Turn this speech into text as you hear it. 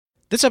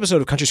This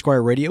episode of Country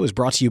Squire Radio is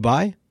brought to you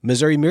by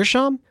Missouri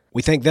Meerschaum.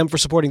 We thank them for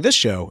supporting this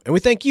show, and we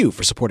thank you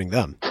for supporting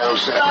them. You're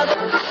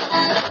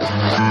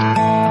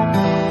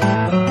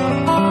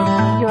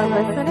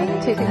listening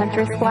to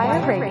Country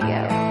Squire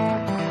Radio.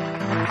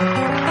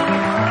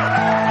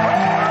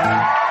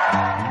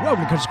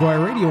 Welcome to Country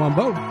Squire Radio. I'm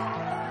Bo.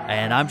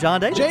 And I'm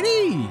John Davis.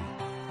 JD.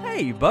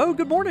 Hey, Bo.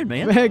 Good morning,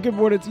 man. Man, good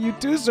morning to you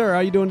too, sir.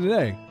 How you doing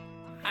today?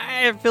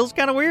 It feels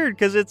kind of weird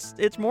because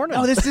it's morning.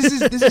 Oh, this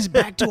is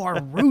back to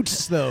our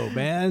roots, though,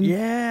 man.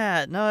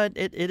 Yeah, no,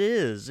 it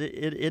is.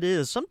 It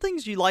is. Some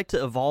things you like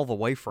to evolve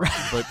away from,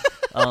 but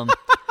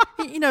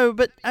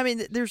but I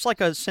mean, there's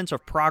like a sense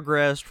of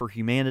progress for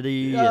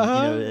humanity,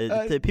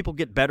 and people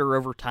get better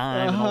over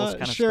time and all this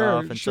kind of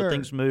stuff, and so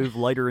things move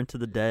later into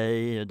the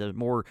day at a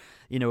more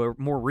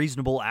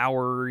reasonable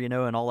hour,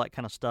 and all that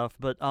kind of stuff.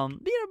 But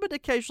but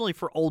occasionally,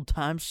 for old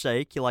time's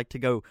sake, you like to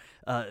go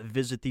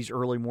visit these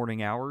early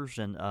morning hours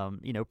and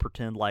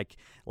pretend like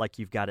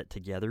you've got it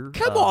together.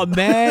 Come on,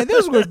 man,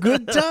 those were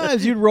good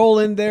times. You'd roll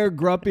in there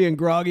grumpy and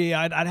groggy.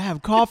 I'd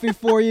have coffee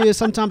for you.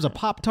 Sometimes a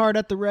Pop-Tart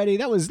at the ready.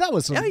 That was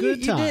some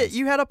good times.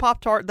 You had a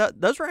Pop-Tart.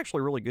 Those were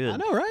actually really good. I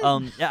know, right?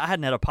 I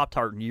hadn't had a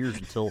Pop-Tart in years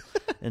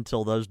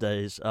until those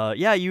days.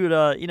 You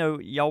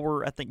would y'all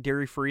were, I think,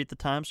 dairy free at the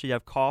time, so you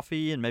have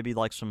coffee and maybe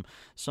like some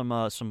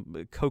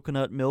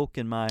coconut milk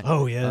in my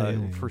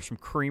for some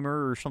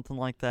creamer or something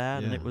like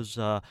that, and it was.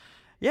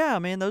 Yeah,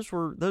 man, those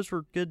were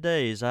good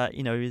days.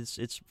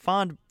 It's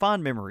fond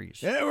memories.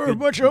 Yeah, we're a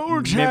bunch of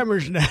old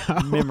timers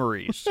now.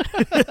 Memories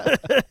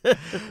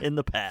in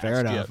the past. Fair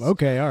enough. Yes.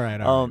 Okay, all right.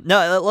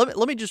 No,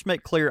 let me just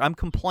make clear. I'm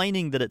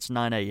complaining that it's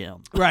 9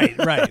 a.m. Right.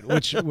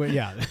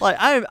 Yeah. Like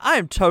I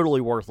am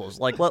totally worthless.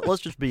 Like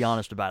let's just be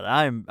honest about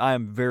it. I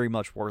am very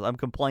much worthless. I'm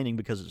complaining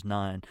because it's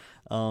 9.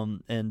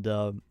 And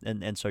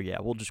so yeah,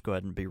 we'll just go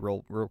ahead and be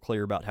real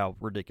clear about how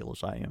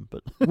ridiculous I am.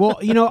 But well,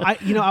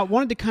 I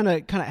wanted to kind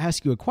of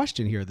ask you a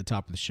question here at the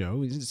top of the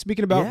show.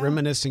 Speaking about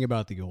reminiscing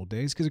about the old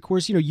days, because of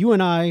course, you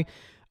and I,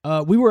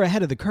 we were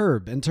ahead of the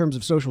curve in terms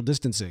of social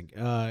distancing.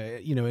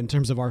 In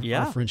terms of our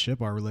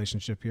friendship, our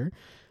relationship here.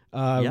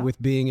 With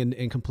being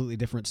in completely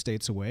different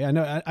states away, I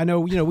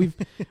know.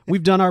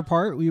 We've done our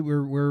part.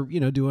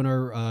 We're doing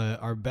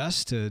our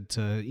best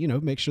to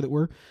make sure that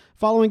we're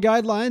following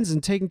guidelines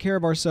and taking care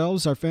of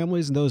ourselves, our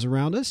families, and those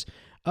around us.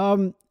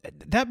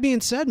 That being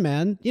said,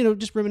 man,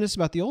 just reminisce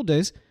about the old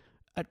days.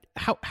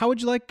 How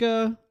would you like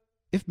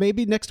if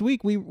maybe next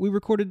week we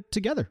recorded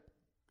together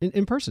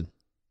in person?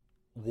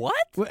 What?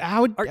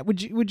 How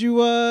would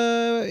you?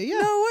 Yeah.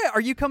 No way.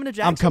 Are you coming to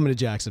Jackson? I'm coming to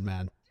Jackson,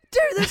 man.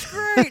 Dude, that's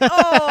great.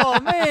 Oh,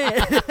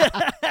 man.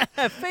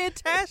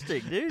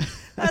 Fantastic, dude.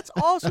 That's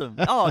awesome.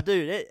 Oh,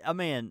 dude.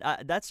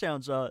 That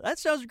sounds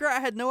great. I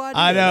had no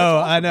idea. I know.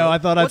 Awesome, I know. I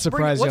thought I'd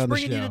surprise you on the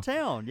show. What's bringing you to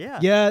town? Yeah.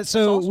 Yeah,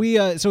 so awesome.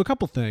 we so a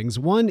couple things.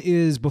 One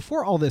is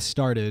before all this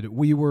started,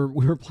 we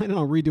were planning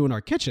on redoing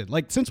our kitchen.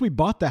 Like since we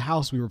bought the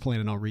house, we were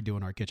planning on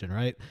redoing our kitchen,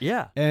 right?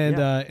 Yeah.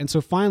 And so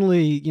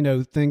finally,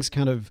 things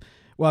kind of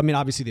well, I mean,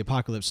 obviously the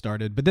apocalypse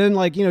started, but then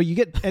you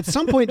get at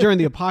some point during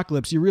the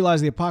apocalypse, you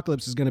realize the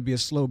apocalypse is going to be a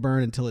slow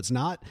burn until it's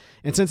not.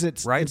 And since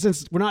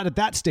since we're not at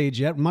that stage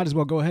yet, we might as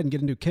well go ahead and get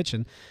a new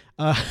kitchen,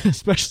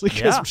 especially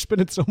because we're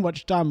spending so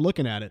much time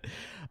looking at it.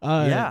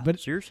 But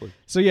seriously.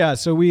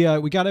 So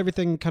we got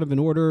everything kind of in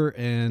order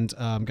and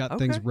got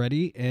things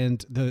ready.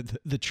 And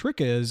the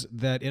trick is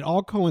that it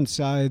all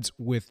coincides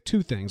with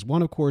two things.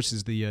 One, of course,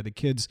 is the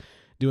kids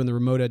doing the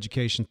remote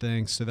education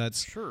thing, so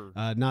that's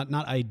not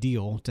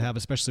ideal to have,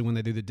 especially when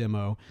they do the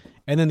demo.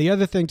 And then the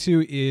other thing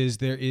too is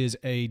there is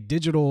a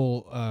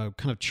digital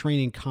kind of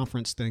training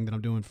conference thing that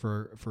I'm doing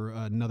for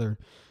another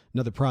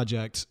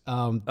project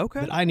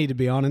that I need to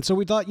be on. And so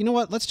we thought, you know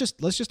what, let's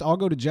just all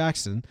go to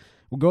Jackson.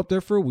 We'll go up there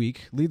for a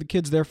week, leave the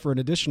kids there for an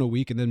additional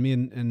week, and then me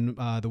and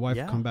the wife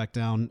will come back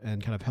down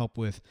and kind of help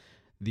with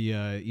the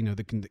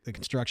the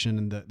construction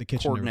and the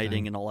kitchen,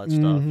 coordinating and all that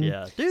stuff.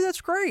 Yeah, dude,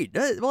 that's great.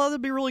 Well,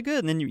 that'd be really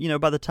good. And then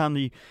by the time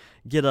you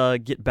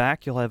get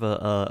back, you'll have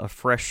a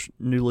fresh,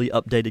 newly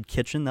updated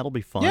kitchen. That'll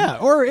be fun. Yeah,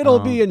 or it'll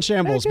be in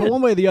shambles. But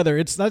one way or the other,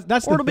 that's the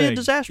thing. Or it'll be a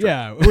disaster.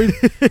 Yeah, we've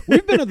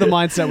been in the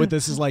mindset with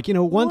this is like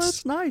once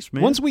that's nice,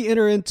 man. Once we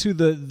enter into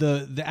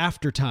the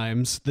after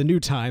times, the new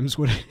times,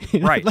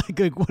 right?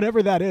 like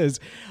whatever that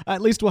is,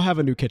 at least we'll have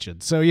a new kitchen.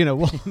 So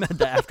we'll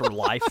the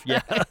afterlife.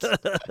 Yeah.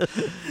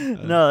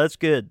 No, that's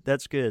good.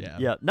 That's good.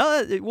 Yeah.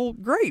 No, well,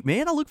 great,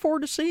 man. I look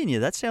forward to seeing you.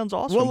 That sounds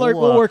awesome.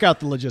 We'll work out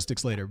the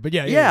logistics later. But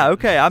yeah.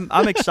 Okay.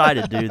 I'm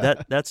excited, dude.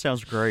 That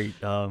sounds great.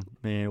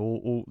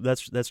 Man,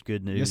 that's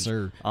good news. Yes,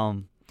 sir.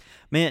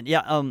 Man,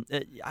 yeah.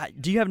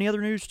 Do you have any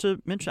other news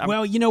to mention?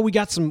 Well, we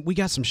got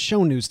some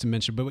show news to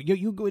mention, but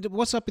you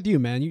what's up with you,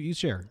 man? You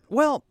share.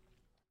 Well,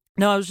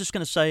 no, I was just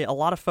going to say a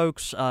lot of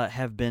folks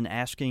have been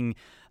asking.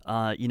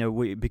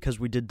 Because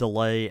we did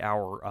delay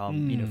our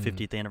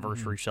 50th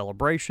anniversary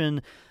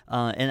celebration,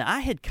 and I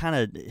had kind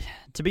of,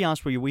 to be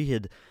honest with you, we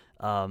had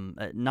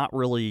not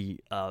really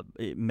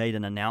made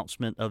an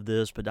announcement of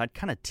this, but I'd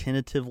kind of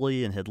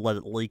tentatively and had let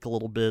it leak a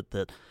little bit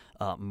that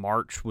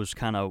March was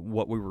kind of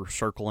what we were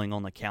circling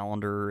on the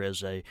calendar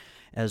as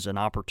an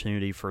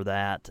opportunity for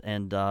that,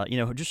 and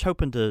just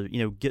hoping to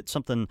get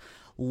something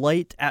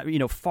late,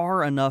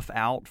 far enough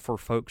out for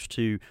folks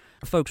to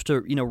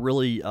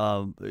really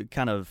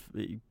kind of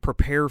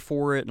prepare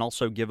for it, and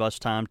also give us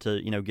time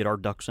to get our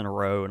ducks in a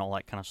row and all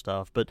that kind of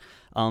stuff. But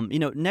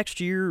next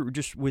year,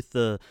 just with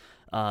the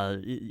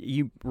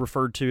you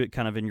referred to it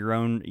kind of in your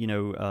own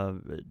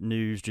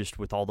news, just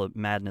with all the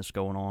madness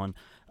going on.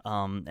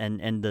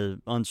 And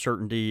the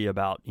uncertainty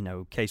about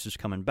cases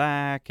coming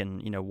back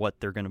and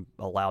what they're going to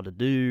allow to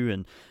do,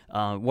 and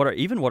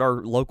what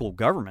our local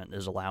government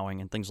is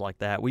allowing and things like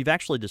that. We've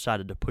actually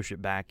decided to push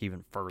it back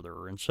even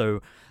further, and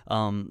so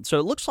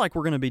it looks like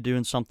we're going to be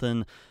doing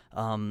something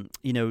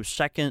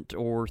second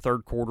or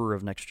third quarter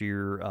of next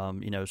year.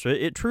 So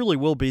it truly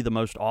will be the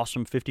most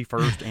awesome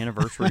 51st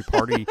anniversary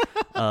party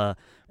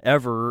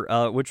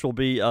ever, which will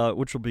be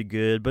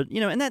good. But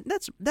and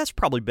that's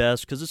probably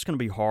best because it's going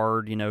to be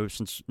hard,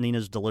 since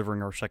Nina's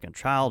delivering our second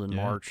child in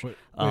March. Wait.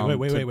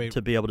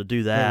 To be able to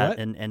do that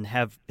and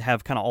have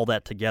kind of all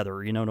that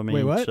together. You know what I mean?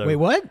 Wait, what? So, Wait,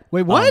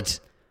 what?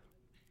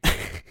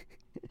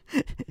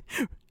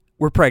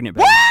 We're pregnant,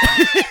 baby. Are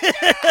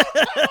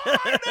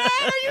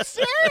you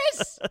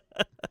serious?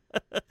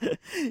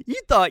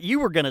 You thought you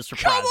were going to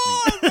surprise me.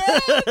 Come on,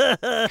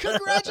 man!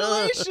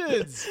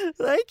 Congratulations!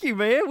 Thank you,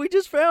 man. We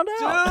just found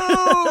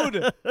out.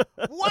 Dude!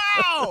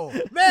 Wow!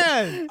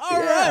 Man! All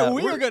right,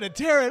 we are going to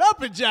tear it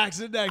up in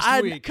Jackson next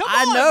week. Come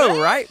on, I know,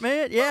 man. Right,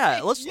 man?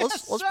 Yeah. Let's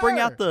bring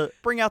out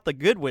the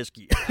good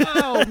whiskey.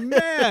 Oh,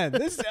 man.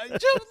 This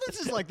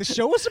is like the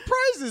show of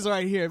surprises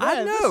right here,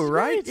 man. I know,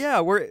 right?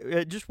 Yeah,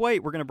 we're just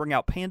wait. We're going to bring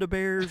out panda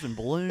bears and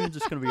balloons.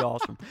 It's going to be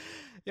awesome.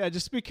 Yeah,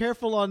 just be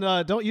careful on.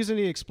 Don't use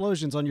any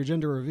explosions on your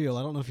gender reveal.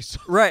 I don't know if you saw.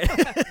 Right,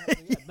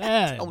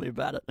 man. Tell me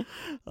about it.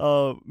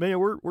 Man,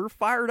 we're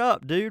fired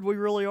up, dude. We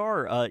really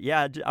are.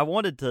 I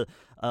wanted to.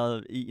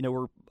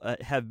 We're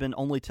have been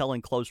only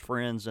telling close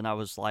friends, and I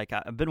was like,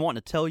 I've been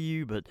wanting to tell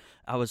you, but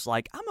I was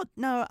like, I'm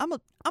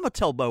a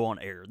tell Bo on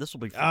air. This will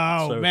be fun.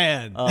 Oh,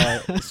 man.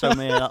 So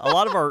man, a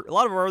lot of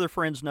our other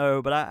friends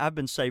know, but I've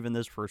been saving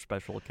this for a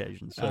special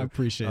occasion. So I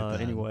appreciate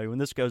that. Anyway, when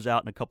this goes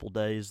out in a couple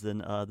days, then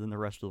the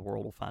rest of the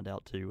world will find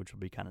out too, which will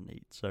be kind of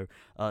neat. So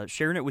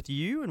sharing it with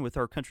you and with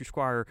our Country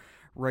Squire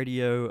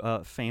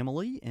Radio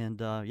family,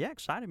 and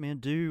excited,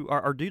 man.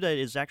 Our due date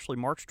is actually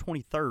March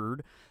 23rd.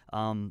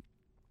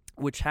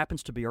 Which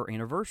happens to be our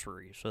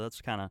anniversary, so that's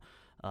kind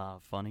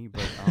of funny.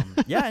 But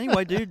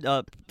anyway, dude,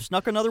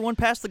 snuck another one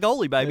past the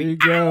goalie, baby. There you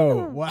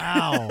go.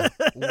 Wow,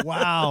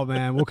 wow,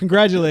 man. Well,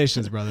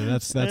 congratulations, brother.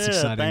 That's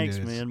exciting. Thanks,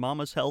 news. man.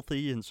 Mama's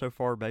healthy, and so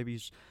far,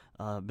 baby's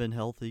been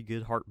healthy,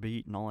 good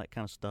heartbeat, and all that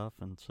kind of stuff.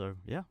 And so,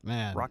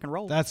 man, rock and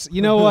roll. That's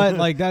what,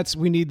 like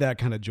we need that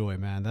kind of joy,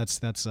 man.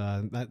 That's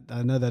I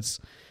know that's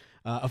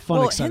a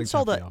fun, exciting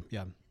time.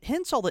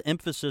 Hence all the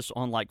emphasis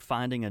on like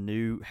finding a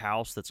new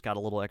house that's got a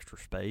little extra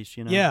space,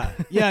 Yeah,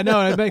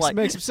 no, it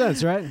makes some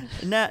sense, right?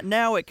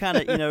 Now it kind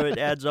of it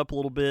adds up a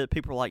little bit.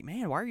 People are like,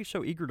 "Man, why are you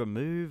so eager to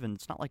move?" And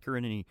it's not like you're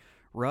in any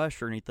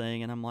rush or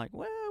anything. And I'm like,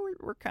 "Well,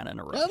 we're kind of in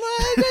a rush." There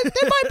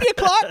might be a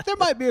clock. There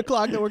might be a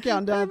clock that we're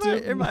counting down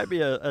to. It might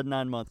be a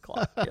 9-month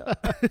clock. Yeah.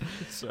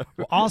 So.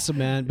 Well, awesome,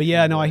 man. But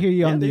no, I hear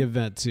you on the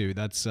event too.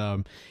 That's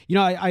one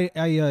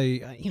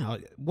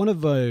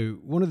of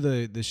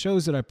the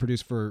shows that I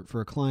produce for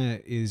a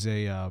client is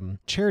a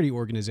charity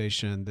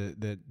organization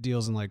that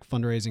deals in like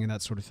fundraising and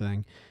that sort of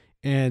thing.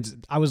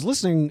 And I was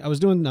doing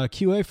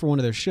QA for one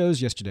of their shows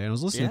yesterday, and I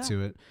was listening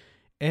to it.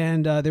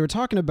 And they were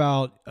talking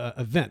about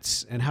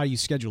events and how you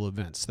schedule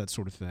events, that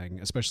sort of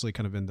thing, especially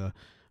kind of in the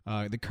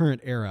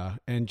current era,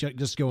 and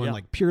just going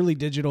like purely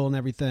digital and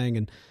everything.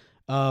 And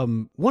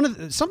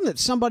something that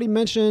somebody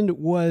mentioned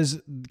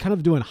was kind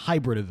of doing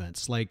hybrid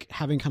events, like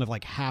having kind of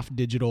like half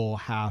digital,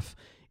 half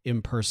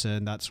in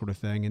person, that sort of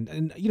thing.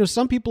 And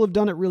some people have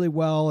done it really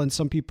well, and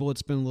some people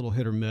it's been a little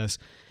hit or miss.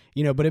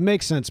 But it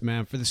makes sense,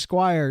 man. For the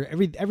Squire,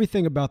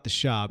 everything about the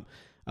shop,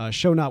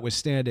 show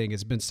notwithstanding,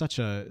 has been such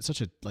a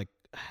like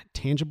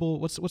tangible.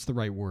 What's the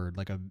right word?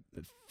 Like a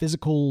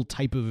physical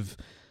type of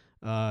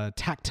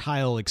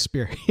tactile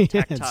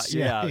experience.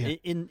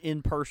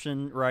 In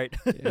person, right?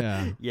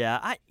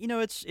 Yeah.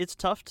 It's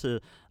tough to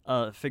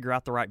figure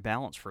out the right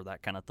balance for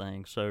that kind of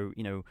thing. So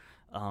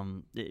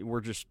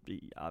we're just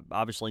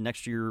obviously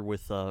next year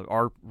with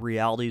our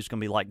reality is going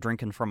to be like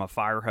drinking from a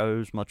fire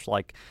hose, much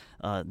like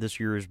this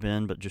year has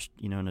been, but just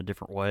in a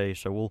different way.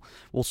 So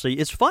we'll see.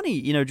 It's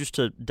funny, just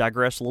to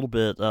digress a little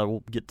bit.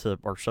 We'll get to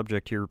our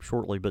subject here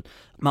shortly, but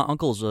my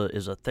uncle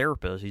is a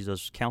therapist. He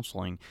does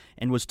counseling,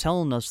 and was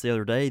telling us the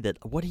other day that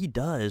what he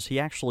does, he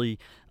actually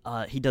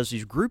he does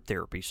these group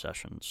therapy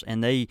sessions,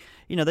 and they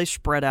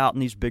spread out in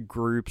these big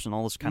groups and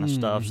all this kind of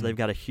stuff. So they've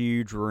got a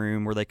huge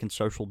room where they can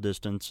social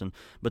distance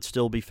but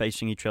still be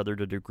facing each other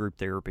to do group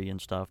therapy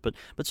and stuff. But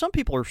some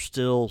people are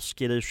still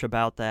skittish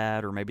about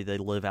that, or maybe they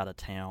live out of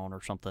town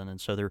or something, and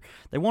so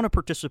they want to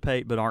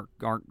participate but aren't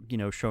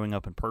showing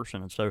up in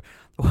person. And so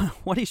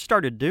what he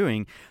started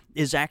doing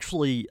is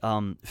actually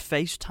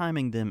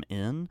FaceTiming them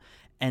in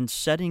and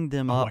setting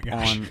them up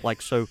on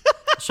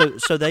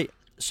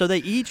so they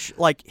each,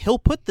 like, he'll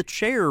put the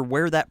chair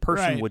where that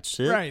person would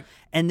sit,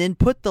 and then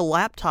put the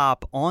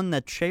laptop on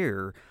the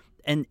chair,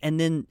 and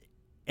then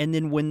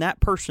when that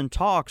person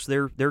talks,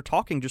 they're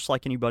talking just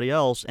like anybody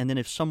else, and then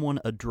if someone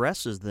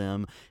addresses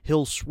them,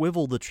 he'll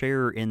swivel the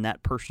chair in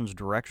that person's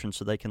direction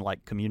so they can,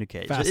 like,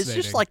 communicate. So it's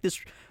just like this,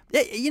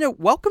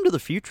 welcome to the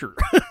future.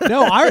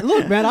 No,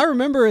 look, man, I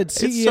remember at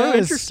CES it's so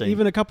interesting.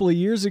 Even a couple of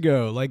years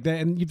ago, like that,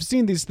 and you've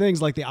seen these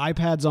things like the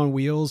iPads on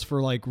wheels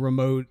for like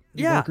remote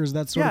workers,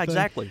 that sort of thing.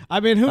 Yeah, exactly. I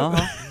mean, how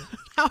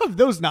have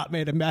those not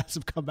made a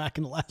massive comeback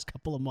in the last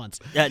couple of months?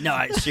 Yeah,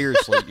 no,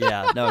 seriously,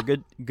 yeah, no,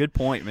 good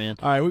point, man.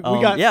 All right, we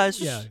got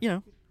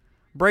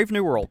brave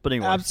new world. But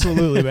anyway,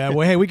 absolutely, man.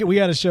 Well, hey, we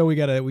got a show we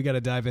got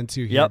to dive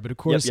into here. But of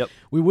course,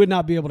 we would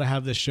not be able to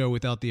have this show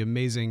without the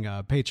amazing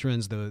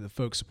patrons, the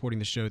folks supporting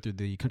the show through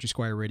the Country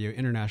Squire Radio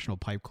International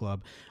Pipe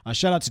Club.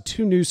 Shout out to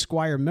 2 new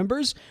Squire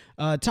members.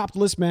 Top of the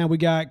list, man. We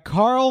got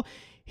Carl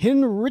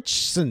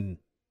Hinrichsen.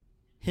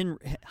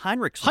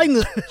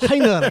 Heinrichsen.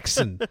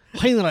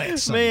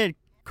 Man,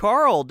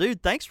 Carl,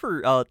 dude, thanks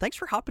for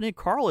hopping in.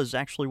 Carl is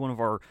actually one of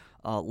our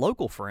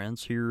local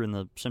friends here in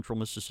the central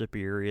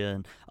Mississippi area,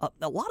 and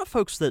a lot of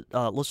folks that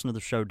listen to the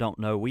show don't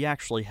know we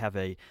actually have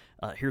here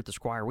at the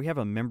Squire, we have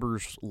a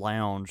members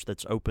lounge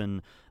that's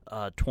open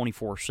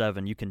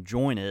 24/7. You can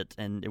join it,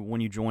 and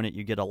when you join it,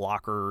 you get a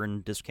locker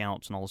and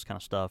discounts and all this kind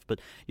of stuff. But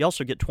you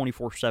also get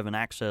 24/7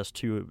 access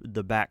to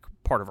the back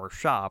part of our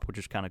shop, which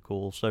is kind of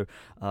cool. So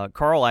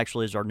Carl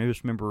actually is our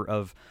newest member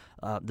of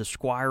the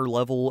Squire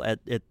level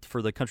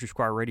for the Country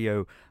Squire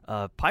Radio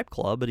Pipe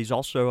Club, but he's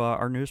also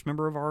our newest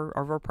member of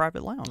our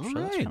private lounge. All so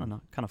right. that's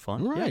kind of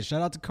fun. All right,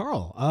 shout out to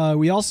Carl.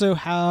 We also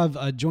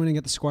have joining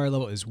at the Squire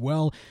level as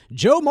well,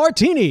 Joe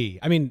Martini.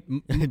 I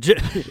mean,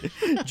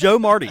 Joe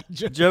Marty.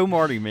 Joe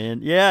Marty,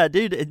 man. Yeah,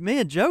 dude.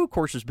 Man, Joe, of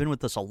course, has been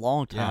with us a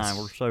long time.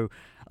 Yes.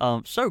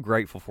 We're so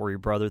grateful for you,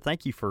 brother.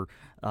 Thank you for,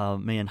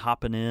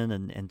 hopping in.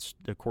 And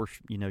of course,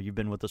 you've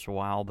been with us a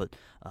while, but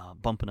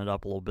bumping it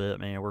up a little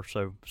bit, man. We're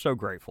so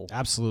grateful.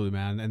 Absolutely,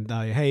 man. And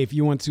hey, if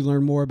you want to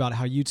learn more about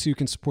how you too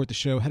can support the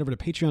show, head over to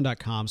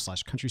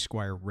patreon.com/Country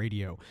Squire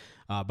Radio.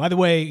 By the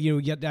way,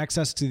 you get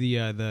access to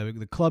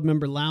the club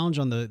member lounge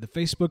on the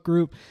Facebook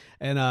group,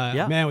 and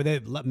man, with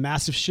that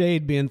massive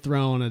shade being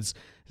thrown, as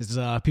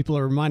people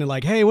are reminded,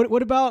 like, hey,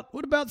 what about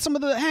some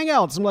of the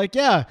hangouts? I'm like,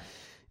 yeah.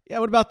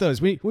 What about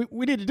those? We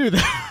need to do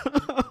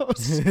that.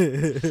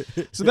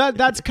 So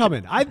that's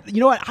coming. I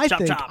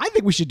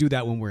think we should do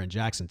that when we're in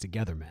Jackson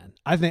together, man.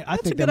 I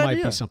think there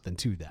might be something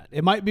to that.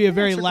 It might be a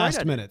very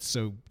last minute,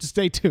 so just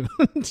stay tuned.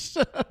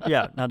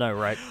 Yeah, no,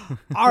 right.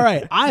 All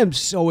right, I am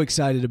so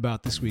excited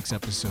about this week's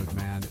episode,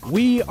 man.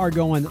 We are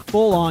going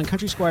full on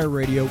Country Squire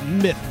Radio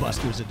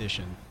Mythbusters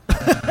edition.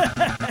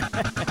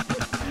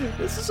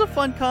 This is a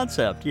fun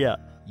concept, yeah.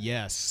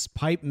 Yes,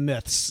 pipe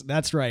myths.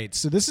 That's right.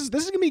 So this is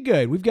gonna be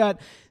good. We've got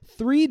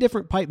 3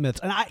 different pipe myths,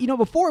 and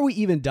before we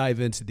even dive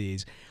into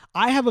these,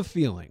 I have a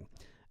feeling,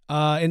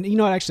 and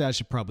actually, I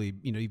should probably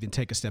even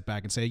take a step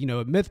back and say,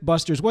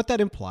 Mythbusters. What that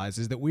implies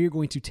is that we are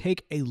going to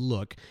take a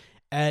look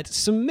at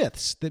some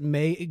myths that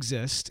may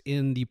exist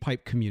in the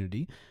pipe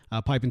community,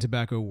 pipe and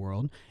tobacco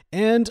world,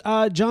 and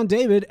John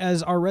David,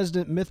 as our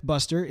resident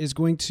Mythbuster, is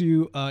going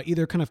to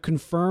either kind of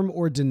confirm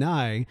or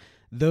deny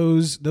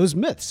those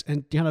myths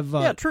and kind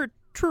of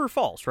true or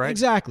false, right?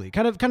 Exactly.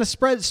 Kind of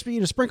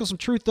sprinkle some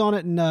truth on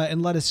it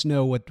and let us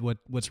know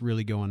what's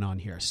really going on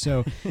here.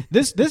 So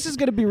this is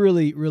going to be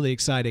really, really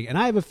exciting. And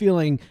I have a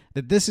feeling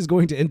that this is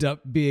going to end up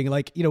being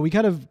like, we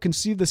kind of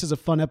conceived this as a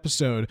fun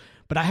episode,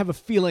 but I have a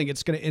feeling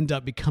it's going to end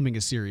up becoming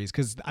a series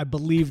because I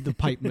believe the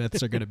pipe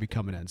myths are going to be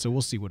coming in. So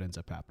we'll see what ends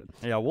up happening.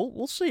 Yeah,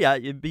 we'll see.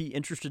 I'd be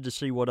interested to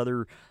see what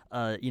other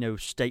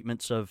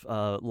statements of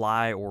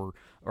lie or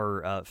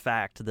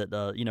fact that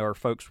our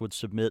folks would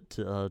submit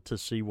to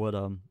see what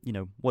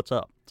what's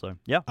up. So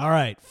yeah. All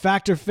right,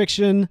 fact or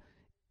fiction,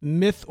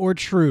 myth or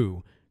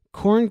true?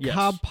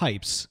 Corncob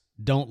pipes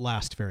don't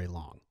last very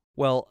long.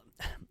 Well,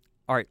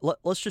 all right.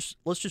 Let's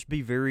just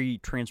be very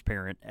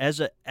transparent. As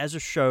a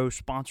show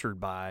sponsored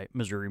by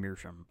Missouri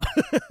Meerschaum.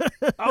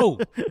 Oh,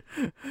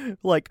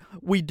 like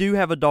we do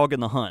have a dog in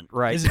the hunt,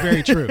 right? This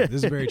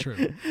is very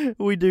true.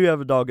 We do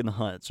have a dog in the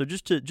hunt. So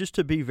just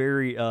to be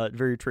very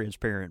very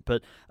transparent.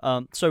 But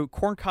so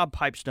corncob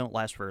pipes don't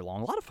last very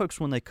long. A lot of folks,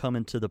 when they come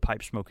into the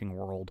pipe smoking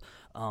world,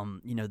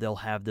 they'll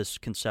have this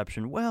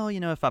conception. Well,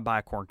 if I buy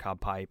a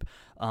corncob pipe,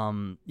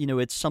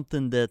 it's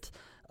something that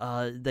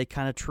they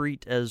kind of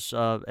treat as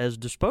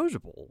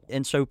disposable,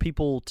 and so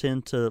people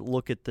tend to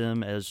look at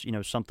them as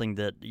something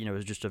that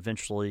is just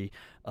eventually,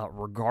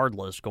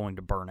 regardless, going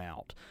to burn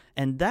out,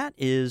 and that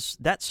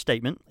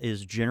statement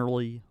is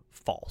generally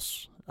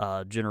false.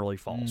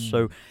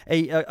 So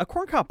a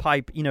corncob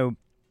pipe,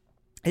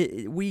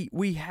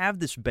 we have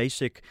this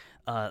basic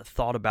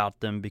thought about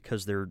them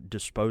because they're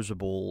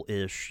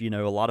disposable-ish. A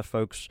lot of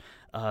folks,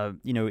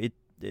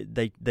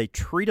 they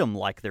treat them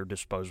like they're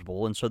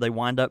disposable, and so they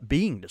wind up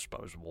being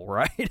disposable,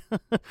 right?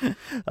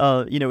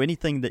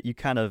 Anything that you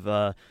kind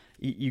of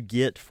you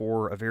get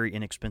for a very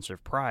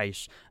inexpensive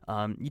price,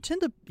 you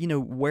tend to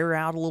wear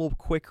out a little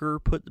quicker,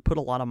 put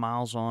a lot of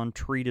miles on,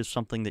 treat as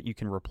something that you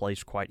can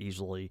replace quite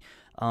easily,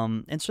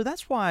 and so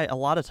that's why a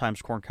lot of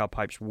times corncob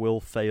pipes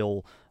will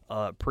fail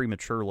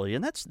prematurely,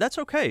 and that's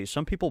okay.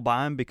 Some people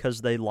buy them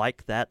because they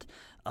like that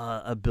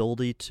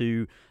ability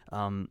to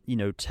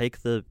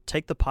take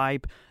the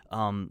pipe,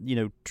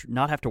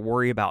 not have to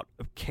worry about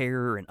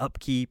care and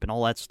upkeep and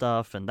all that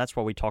stuff. And that's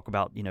why we talk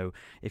about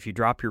if you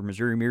drop your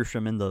Missouri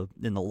Meerschaum in the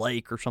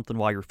lake or something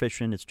while you're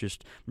fishing, it's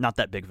just not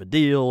that big of a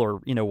deal,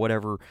 or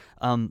whatever.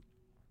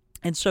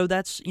 And so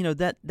that's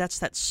that's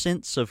that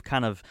sense of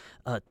kind of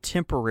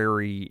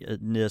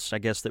temporariness, I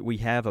guess, that we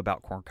have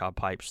about corncob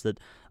pipes, that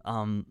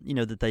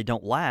that they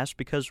don't last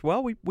because,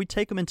 well, we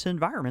take them into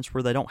environments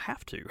where they don't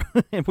have to,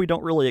 and we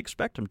don't really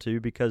expect them to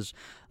because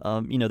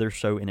they're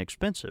so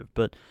inexpensive.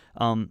 But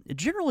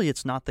generally,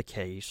 it's not the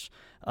case,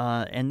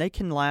 and they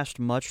can last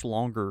much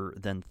longer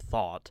than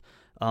thought.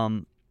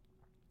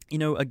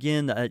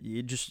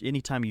 Again, just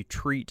anytime you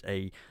treat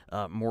a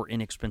more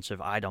inexpensive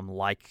item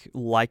like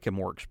a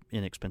more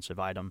inexpensive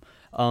item,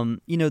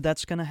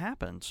 that's going to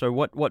happen. So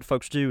what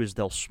folks do is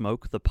they'll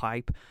smoke the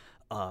pipe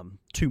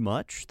too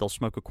much. They'll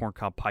smoke a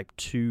corncob pipe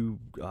too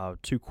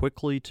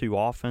quickly, too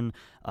often.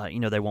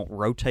 They won't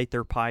rotate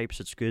their pipes.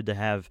 It's good to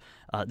have.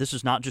 This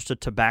is not just a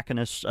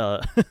tobacconist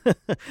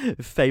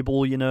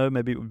fable.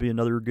 Maybe it would be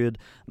another good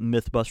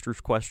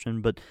MythBusters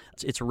question, but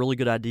it's a really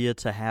good idea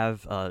to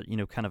have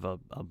kind of a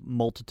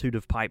multitude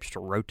of pipes to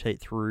rotate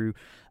through.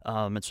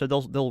 And so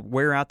they'll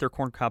wear out their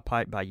corncob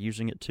pipe by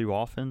using it too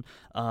often.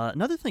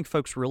 Another thing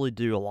folks really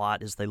do a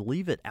lot is they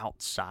leave it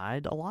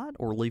outside a lot,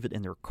 or leave it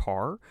in their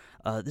car.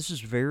 This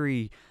is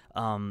very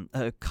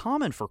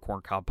common for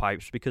corncob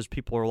pipes because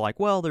people are like,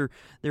 well,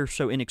 they're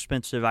so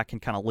inexpensive, I can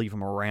kind of leave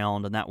them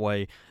around, and that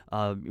way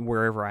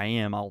wherever I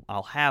am,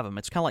 I'll have them.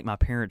 It's kind of like my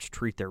parents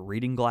treat their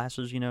reading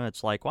glasses.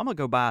 It's like, well, I'm gonna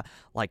go buy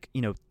like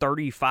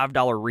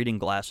 $35 reading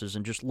glasses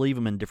and just leave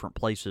them in different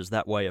places.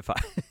 That way,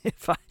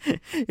 if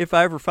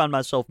I ever find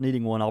myself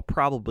needing one, I'll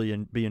probably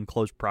be in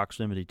close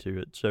proximity to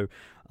it. So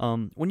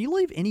when you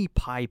leave any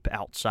pipe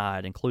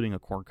outside, including a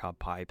corncob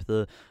pipe,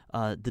 the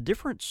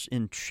difference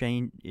in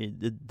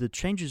the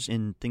changes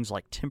in things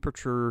like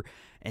temperature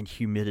and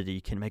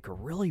humidity can make a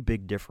really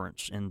big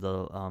difference in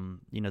the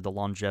the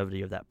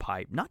longevity of that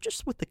pipe. Not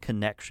just with the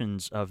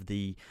connections of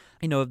the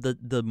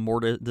the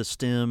mortise, the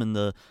stem, and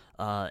the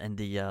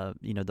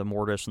the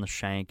mortise and the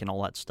shank and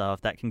all that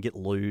stuff that can get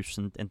loose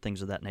and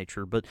things of that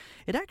nature, but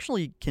it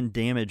actually can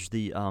damage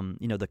the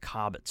the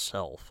cob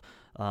itself.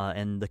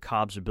 And the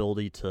cob's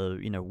ability to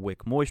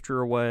wick moisture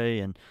away,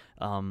 and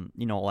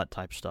all that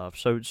type of stuff.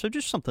 So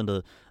just something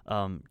to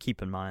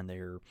keep in mind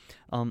there.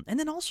 And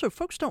then also,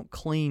 folks don't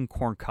clean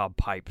corncob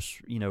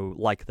pipes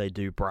like they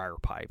do briar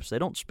pipes. They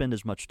don't spend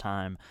as much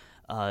time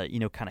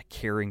kind of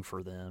caring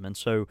for them, and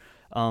so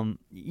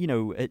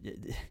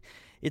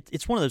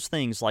it's one of those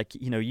things like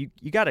you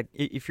gotta,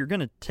 if you're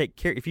gonna take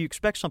care, if you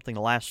expect something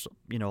to last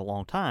a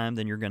long time,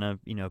 then you're gonna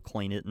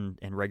clean it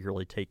and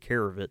regularly take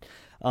care of it.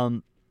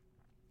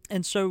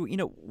 And so,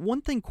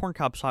 one thing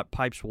corncob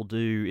pipes will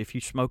do, if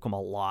you smoke them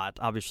a lot,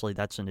 obviously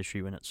that's an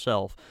issue in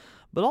itself,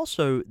 but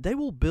also they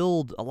will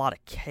build a lot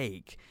of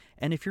cake.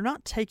 And if you're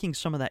not taking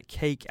some of that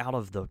cake out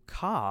of the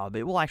cob,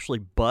 it will actually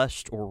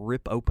bust or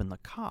rip open the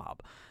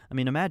cob. I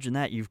mean, imagine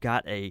that. You've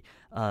got a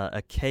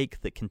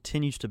cake that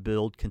continues to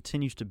build,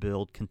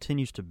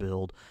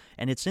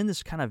 and it's in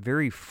this kind of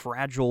very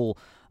fragile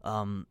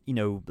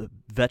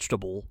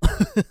vegetable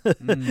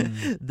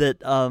that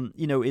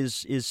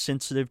is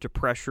sensitive to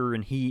pressure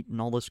and heat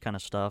and all this kind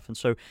of stuff. And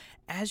so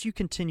as you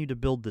continue to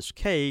build this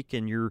cake,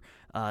 and you're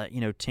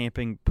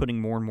putting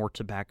more and more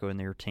tobacco in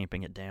there,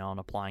 tamping it down,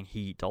 applying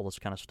heat, all this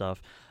kind of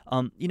stuff,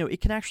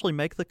 it can actually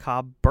make the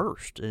cob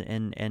burst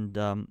and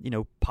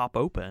pop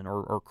open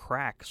or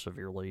crack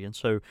severely. And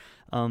so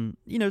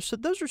so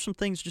those are some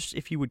things, just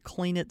if you would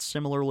clean it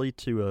similarly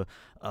to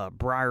a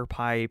briar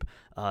pipe,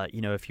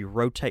 if you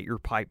rotate your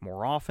pipe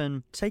more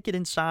often, take it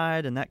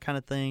inside and that kind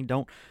of thing.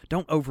 Don't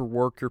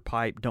overwork your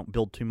pipe. Don't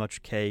build too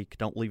much cake.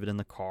 Don't leave it in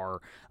the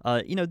car.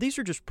 These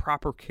are just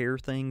proper care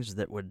things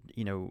that would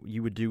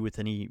you would do with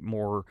any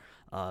more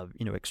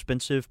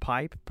expensive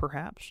pipe,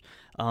 perhaps.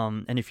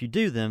 And if you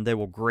do them, they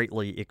will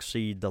greatly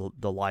exceed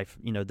the life.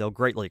 They'll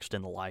greatly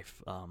extend the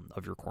life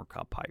of your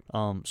corncob pipe.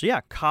 So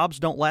yeah, cobs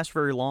don't last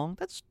very long.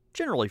 That's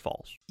generally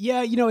false.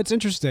 Yeah, it's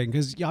interesting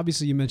because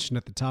obviously you mentioned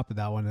at the top of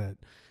that one that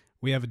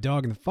we have a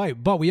dog in the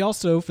fight. But we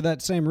also, for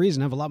that same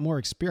reason, have a lot more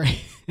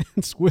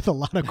experience with a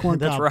lot of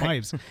corncob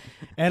pipes.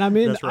 And I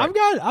mean,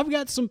 right. I've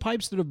got some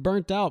pipes that have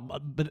burnt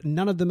out, but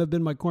none of them have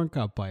been my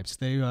corncob pipes.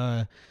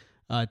 They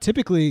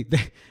typically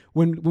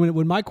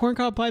when my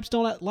corncob pipes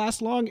don't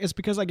last long, it's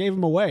because I gave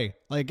them away.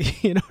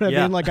 Like, you know what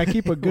I mean? Like, I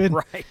keep a good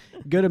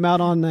good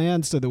amount on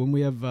hand so that when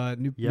we have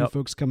new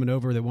folks coming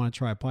over that want to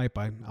try a pipe,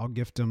 I'll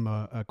gift them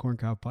a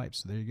corncob pipe.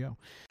 So there you go.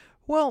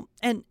 Well,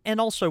 and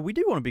also we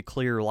do want to be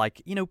clear,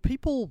 like, you know,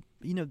 people,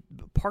 you know,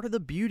 part of the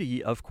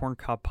beauty of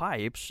corncob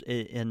pipes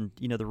and,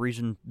 you know, the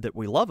reason that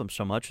we love them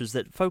so much is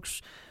that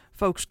folks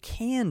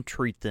can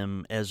treat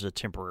them as a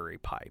temporary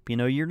pipe. You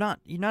know, you're not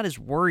as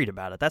worried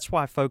about it. That's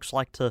why folks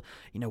like to,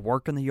 you know,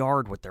 work in the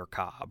yard with their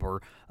cob,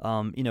 or,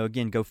 you know,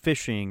 again, go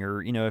fishing,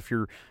 or, you know, if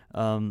you're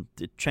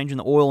changing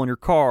the oil in your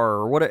car,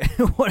 or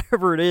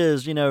whatever it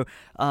is, you know,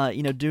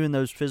 doing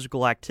those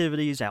physical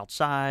activities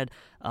outside.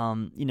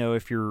 You know,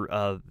 if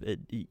you're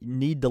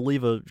need to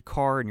leave a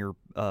car in your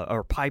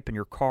or pipe in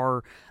your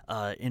car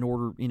in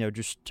order, you know,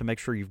 just to make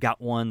sure you've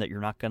got one that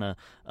you're not going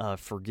to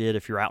forget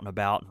if you're out and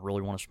about and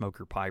really want to smoke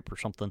your pipe or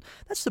something.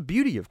 That's the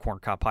beauty of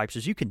corncob pipes,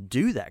 is you can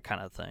do that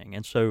kind of thing.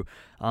 And so,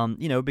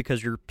 you know,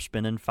 because you're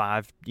spending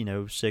 $5, you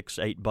know,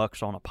 $6,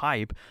 $8 on a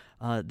pipe,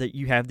 that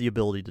you have the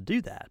ability to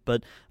do that.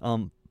 But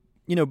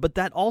you know, but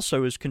that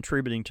also is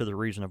contributing to the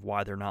reason of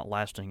why they're not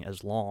lasting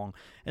as long.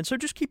 And so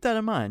just keep that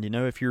in mind. You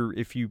know, if you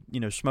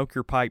know, smoke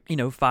your pipe, you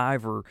know,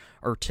 5 or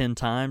 10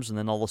 times, and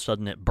then all of a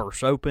sudden it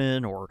bursts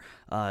open, or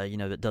you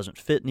know, it doesn't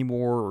fit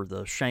anymore, or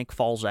the shank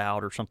falls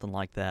out or something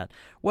like that.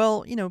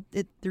 Well, you know,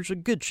 there's a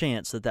good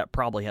chance that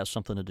probably has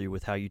something to do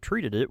with how you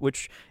treated it,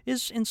 which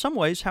is in some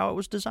ways how it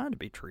was designed to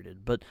be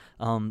treated. But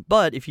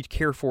if you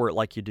care for it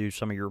like you do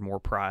some of your more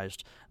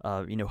prized,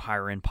 you know,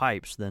 higher end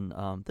pipes, then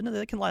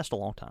they can last a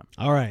long time.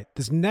 All right.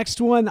 This next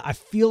one, I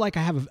feel like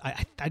I have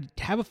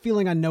a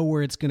feeling I know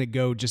where it's going to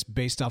go just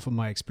based off of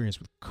my experience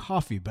with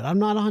coffee, but I'm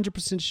not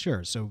 100%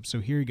 sure. So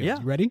here you go. Yeah.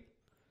 You ready?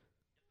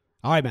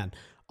 All right, man.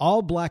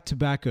 All black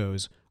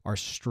tobaccos are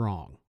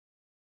strong.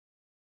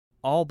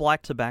 All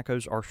black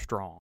tobaccos are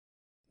strong.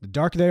 The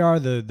darker they are,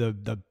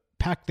 the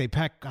they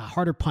pack a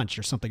harder punch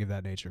or something of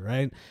that nature,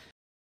 right?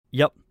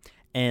 Yep.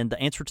 And the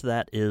answer to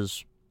that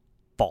is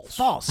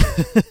false.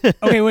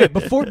 Okay, wait.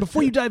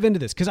 Before you dive into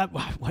this, because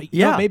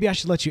maybe I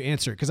should let you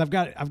answer, because I've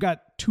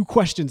got 2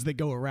 questions that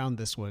go around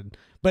this one.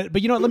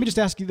 But you know what? Let me just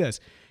ask you this,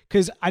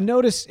 because I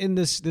notice in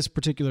this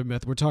particular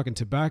myth we're talking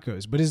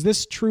tobaccos, but is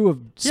this true of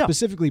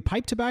specifically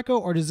pipe tobacco,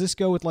 or does this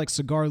go with like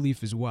cigar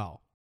leaf as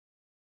well?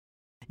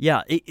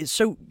 Yeah.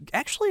 So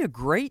actually, a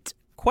great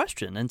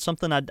question, and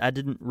something I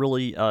didn't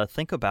really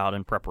think about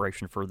in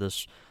preparation for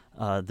this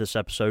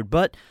episode,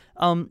 but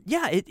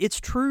it's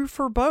true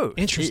for both.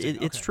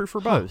 Interesting. It's true for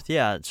both.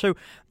 Yeah. So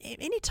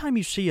anytime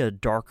you see a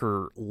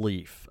darker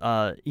leaf,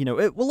 you know,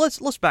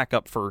 let's back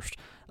up first,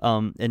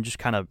 and just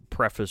kind of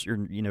preface or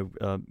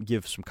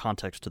give some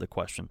context to the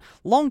question.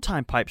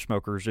 Longtime pipe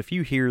smokers, if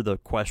you hear the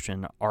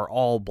question, are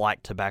all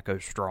black tobacco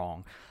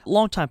strong?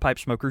 Longtime pipe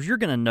smokers, you're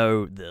going to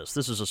know this.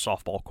 This is a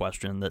softball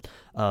question that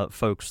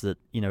folks that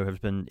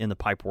have been in the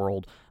pipe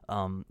world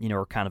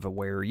are kind of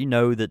aware. You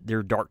know that there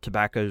are dark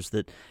tobaccos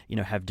that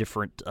have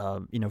different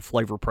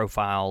flavor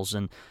profiles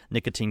and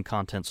nicotine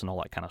contents and all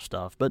that kind of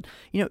stuff. But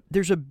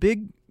there's a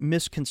big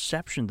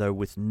misconception though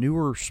with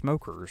newer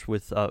smokers,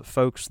 with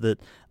folks that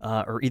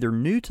are either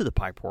new to the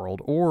pipe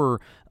world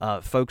or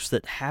folks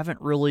that haven't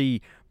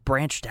really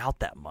branched out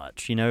that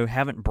much.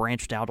 Haven't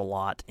branched out a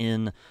lot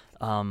in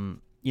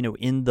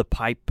in the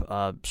pipe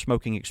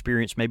smoking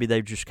experience. Maybe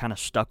they've just kind of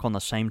stuck on the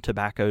same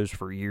tobaccos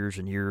for years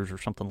and years or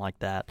something like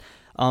that.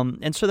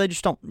 And so they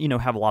just don't,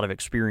 have a lot of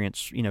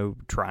experience,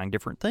 trying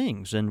different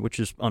things, and which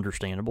is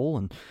understandable.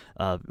 And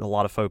a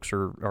lot of folks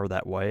are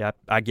that way.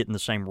 I get in the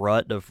same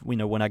rut of,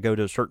 when I go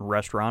to a certain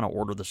restaurant, I'll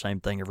order the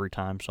same thing every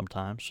time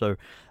sometimes. So,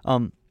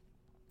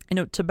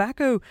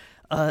 tobacco,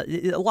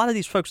 a lot of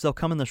these folks, they'll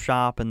come in the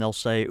shop and they'll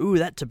say, ooh,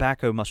 that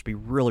tobacco must be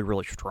really,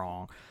 really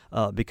strong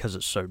because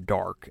it's so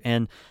dark.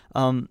 And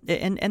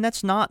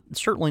that's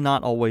certainly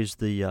not always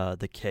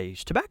the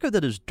case. Tobacco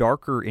that is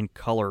darker in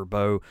color,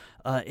 Bo,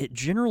 it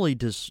generally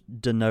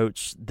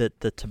denotes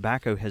that the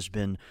tobacco has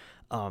been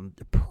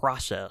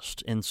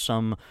processed in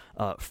some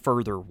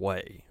further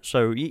way.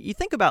 So you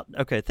think about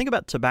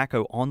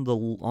tobacco on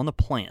the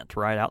plant,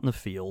 right out in the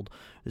field.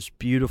 This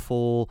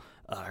beautiful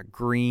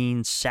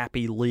green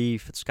sappy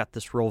leaf. It's got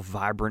this real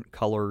vibrant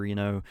color.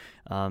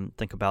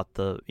 Think about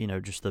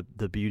just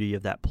the beauty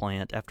of that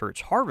plant. After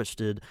it's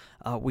harvested,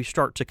 we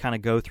start to kind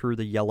of go through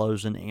the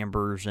yellows and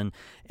ambers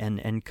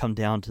and come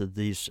down to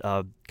these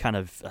kind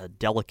of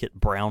delicate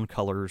brown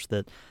colors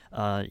that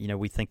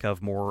we think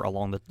of more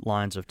along the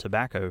lines of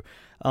tobacco.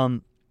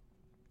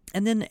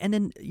 And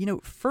then,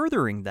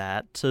 furthering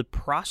that to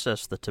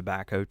process the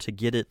tobacco to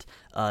get it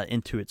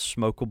into its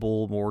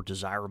smokable, more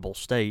desirable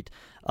state.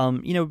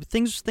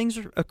 Things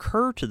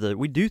occur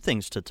we do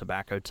things to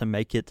tobacco to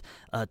make it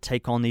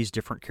take on these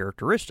different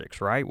characteristics,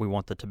 right? We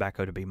want the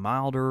tobacco to be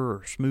milder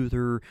or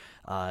smoother,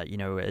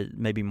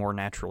 maybe more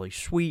naturally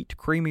sweet,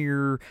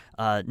 creamier,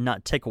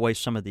 not take away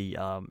some of the,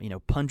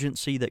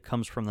 pungency that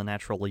comes from the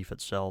natural leaf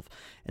itself.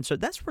 And so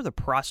that's where the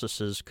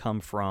processes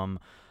come from.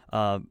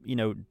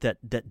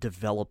 That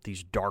develop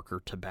these darker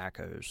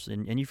tobaccos.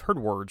 And you've heard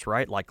words,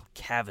 right? Like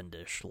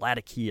Cavendish,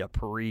 Latakia,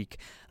 Perique,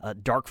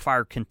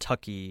 Darkfire,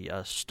 Kentucky,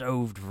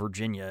 Stoved,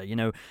 Virginia.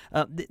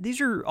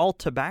 These are all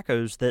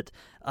tobaccos that,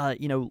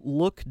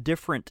 look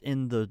different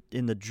in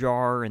the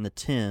jar and the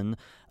tin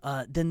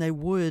than they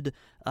would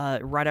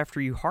right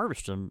after you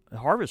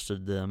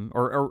harvested them,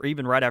 or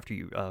even right after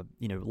you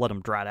let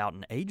them dry out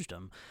and aged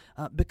them,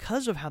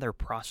 because of how they're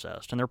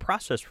processed, and they're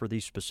processed for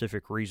these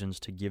specific reasons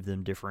to give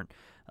them different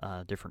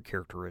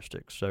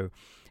characteristics. So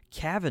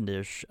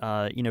Cavendish,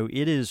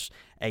 it is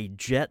a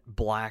jet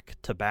black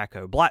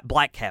tobacco.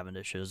 Black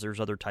Cavendishes. There's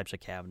other types of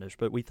Cavendish,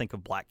 but we think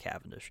of black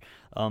Cavendish.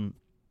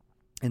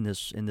 In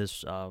this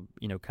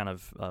kind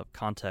of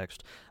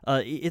context,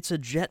 it's a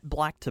jet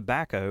black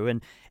tobacco,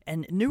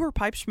 and newer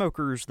pipe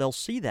smokers, they'll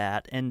see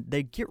that and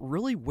they get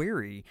really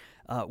wary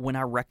when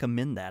I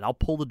recommend that. I'll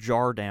pull the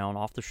jar down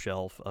off the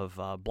shelf of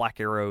Black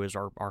Arrow is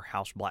our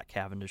house black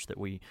Cavendish that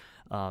we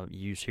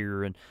use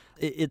here, and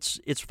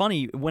it's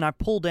funny when I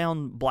pull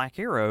down Black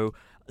Arrow,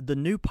 the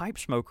new pipe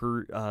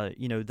smoker,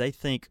 they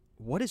think,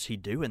 what is he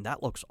doing?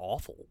 That looks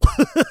awful.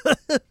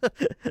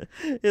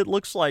 It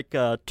looks like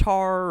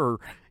tar or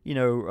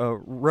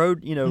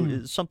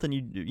road, something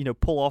you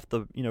pull off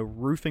the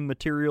roofing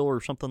material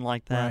or something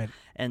like that. Right.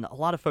 And a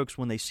lot of folks,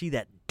 when they see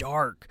that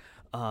dark,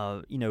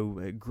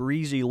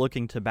 greasy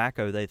looking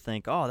tobacco, they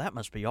think, oh, that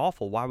must be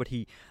awful. Why would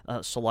he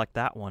select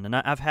that one? And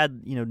I've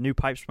had new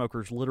pipe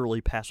smokers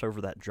literally pass over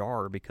that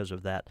jar because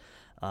of that.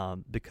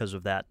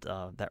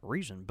 That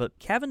reason. But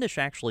Cavendish,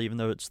 actually, even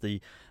though it's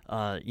the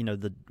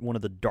one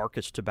of the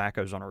darkest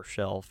tobaccos on our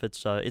shelf,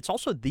 it's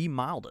also the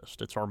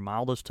mildest. It's our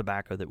mildest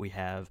tobacco that we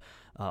have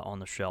on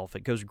the shelf.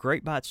 It goes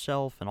great by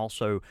itself, and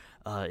also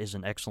is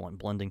an excellent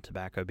blending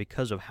tobacco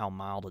because of how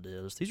mild it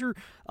is. These are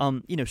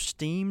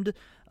steamed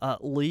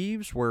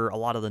leaves where a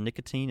lot of the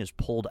nicotine is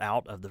pulled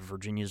out of the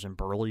Virginias and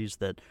Burleys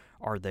that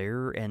are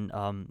there, and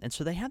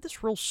so they have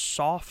this real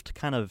soft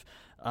kind of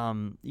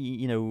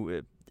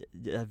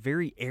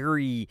very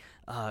airy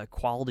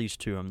qualities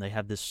to them. They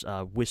have this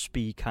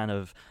wispy kind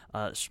of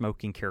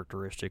smoking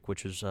characteristic,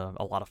 which is a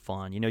lot of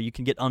fun. You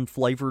can get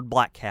unflavored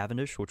black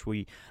Cavendish, which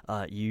we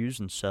use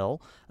and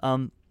sell.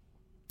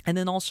 And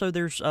then also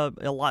there's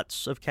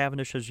lots of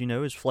Cavendish, as you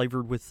know, is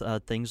flavored with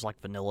things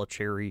like vanilla,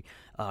 cherry,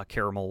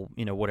 caramel,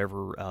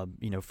 whatever,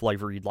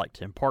 flavor you'd like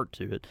to impart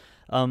to it.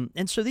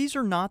 And so these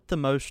are not the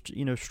most,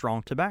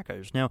 strong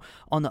tobaccos. Now,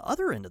 on the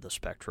other end of the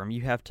spectrum,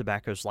 you have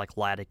tobaccos like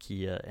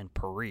Latakia and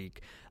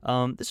Perique.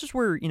 This is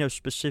where,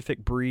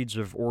 specific breeds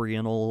of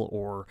Oriental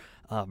or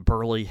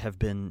Burley have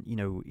been,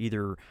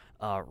 either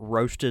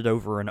roasted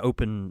over an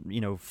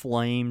open,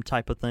 flame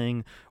type of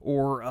thing,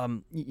 or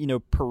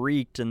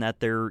Periqued in that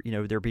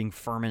they're being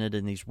fermented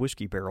in these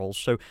whiskey barrels.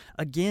 So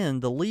again,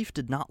 the leaf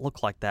did not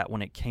look like that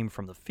when it came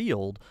from the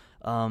field,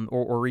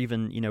 or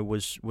even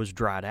was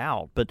dried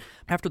out. But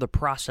after the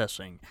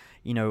processing,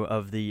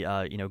 of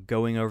the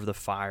going over the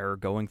fire,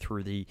 going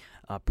through the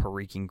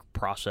Periquing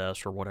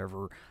process or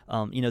whatever,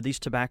 these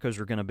tobaccos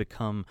are going to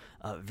become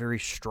very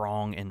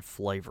strong in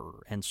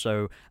flavor. And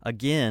so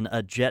again,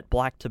 a jet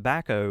black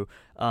tobacco,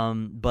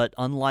 but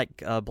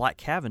unlike Black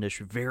Cavendish,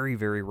 very,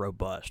 very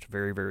robust,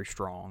 very, very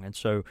strong. And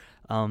so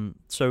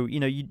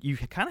you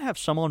kind of have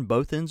some on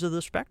both ends of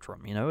the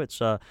spectrum.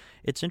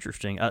 It's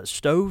interesting.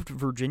 Stoved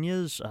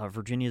Virginias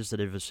that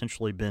have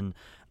essentially been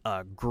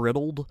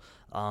griddled,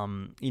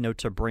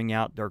 to bring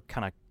out or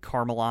kind of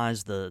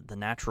caramelize the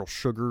natural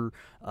sugar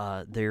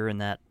there in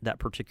that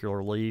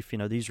particular leaf.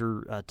 These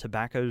are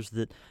tobaccos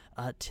that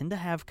tend to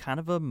have kind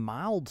of a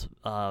mild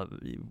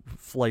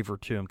flavor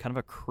to them, kind of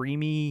a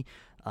creamy,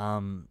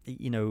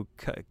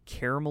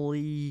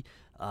 caramelly,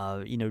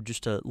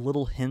 just a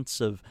little hints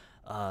of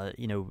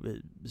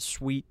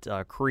sweet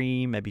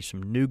cream, maybe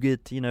some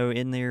nougat,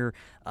 in there.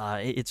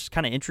 It's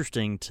kind of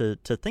interesting to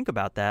think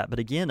about that. But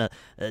again, a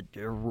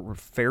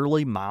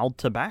fairly mild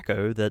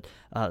tobacco that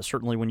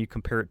certainly when you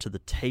compare it to the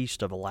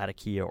taste of a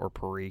Latakia or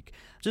Perique,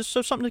 just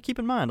so something to keep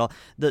in mind.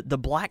 The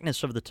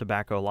blackness of the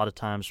tobacco, a lot of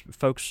times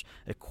folks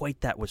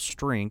equate that with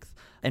strength,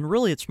 and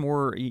really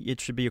it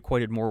should be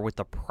equated more with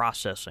the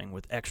processing,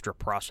 with extra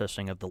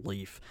processing of the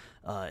leaf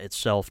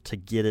itself to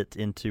get it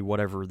into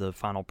whatever the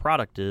final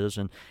product is,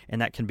 and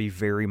that can be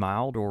very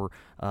mild or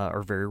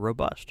very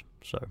robust.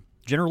 So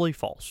generally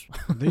false.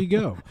 There you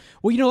go.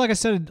 Well, like I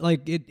said,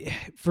 like it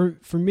for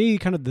me,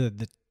 kind of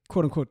the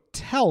quote unquote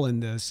tell in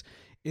this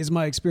is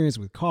my experience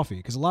with coffee,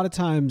 because a lot of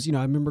times,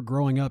 I remember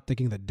growing up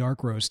thinking that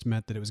dark roast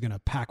meant that it was going to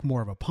pack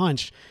more of a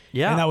punch.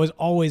 Yeah, and that was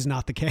always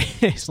not the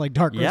case. Like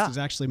dark roast is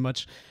actually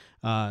much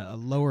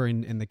lower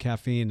in the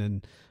caffeine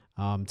and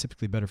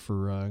typically better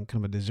for kind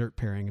of a dessert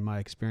pairing in my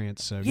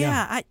experience. So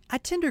yeah, I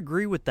tend to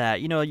agree with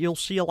that. You know, you'll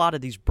see a lot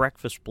of these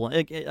breakfast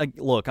blends.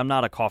 Look, I'm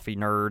not a coffee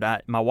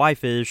nerd. My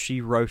wife is.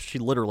 She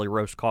literally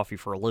roasts coffee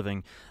for a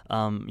living.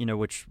 You know,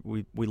 which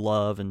we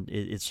love, and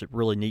it's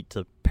really neat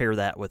to pair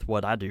that with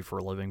what I do for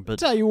a living. But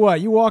tell you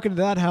what, you walk into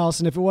that house,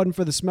 and if it wasn't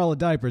for the smell of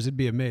diapers, it'd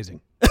be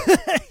amazing.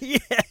 Yeah,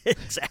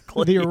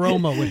 exactly. The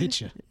aroma would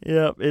hit you.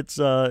 Yeah, it's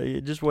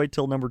just wait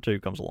till number 2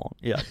 comes along.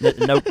 Yeah,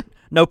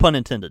 no pun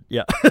intended.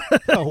 Yeah.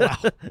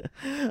 Oh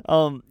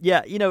wow.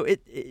 Yeah, you know,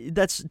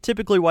 that's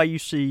typically why you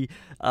see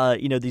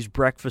you know, these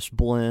breakfast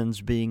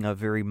blends being a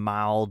very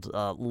mild,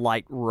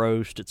 light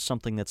roast. It's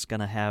something that's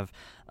going to have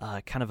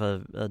kind of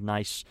a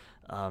nice,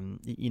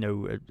 you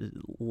know,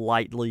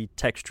 lightly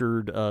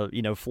textured,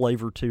 you know,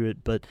 flavor to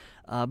it, but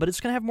it's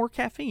going to have more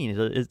caffeine.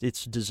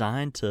 It's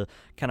designed to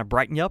kind of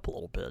brighten you up a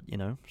little bit, you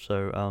know.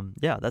 So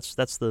yeah, that's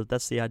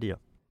the idea.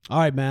 All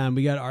right, man.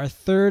 We got our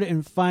third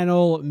and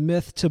final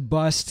myth to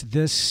bust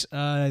this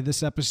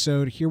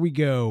episode. Here we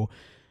go.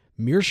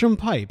 Meerschaum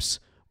pipes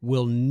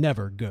will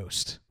never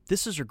ghost.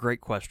 This is a great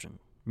question.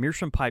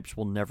 Meerschaum pipes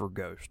will never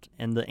ghost,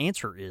 and the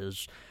answer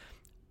is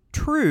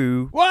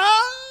true.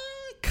 What?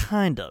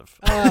 Kind of.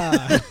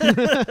 I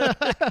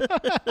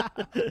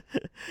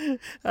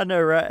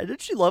know, right?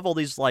 Didn't you love all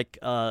these, like,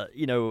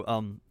 you know,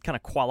 kind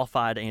of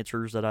qualified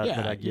answers that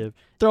I give?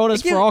 Throwing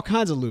us for all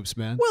kinds of loops,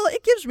 man. Well,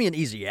 it gives me an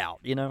easy out,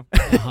 you know.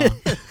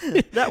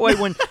 That way,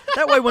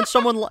 when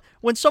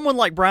someone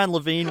like Brian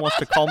Levine wants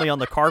to call me on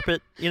the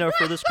carpet, you know,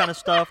 for this kind of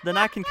stuff, then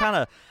I can kind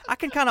of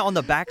on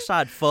the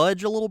backside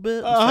fudge a little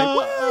bit and say,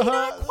 well, you know,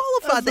 I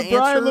qualified the answer.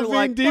 Brian Levine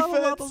like, defense.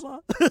 Blah, blah, blah,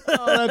 blah.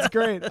 Oh, that's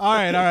great. All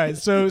right.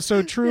 So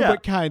true, yeah.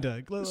 but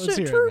kinda. Let's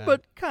hear true, it, man.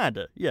 but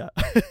kinda. Yeah.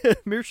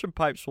 Meerschaum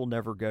pipes will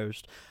never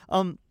ghost.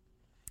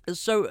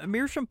 So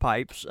Meerschaum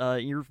pipes,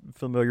 you're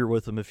familiar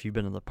with them if you've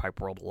been in the pipe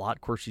world a lot.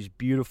 Of course, these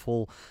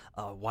beautiful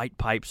white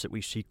pipes that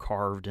we see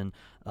carved in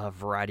a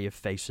variety of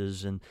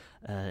faces and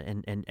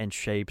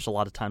shapes. A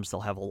lot of times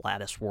they'll have a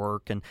lattice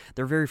work, and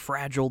they're very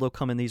fragile. They'll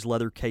come in these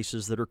leather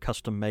cases that are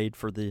custom made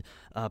for the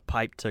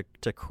pipe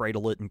to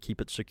cradle it and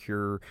keep it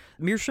secure.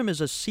 Meerschaum is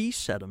a sea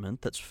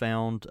sediment that's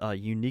found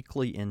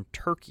uniquely in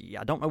Turkey.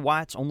 I don't know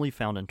why it's only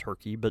found in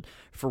Turkey, but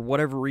for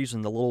whatever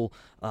reason, the little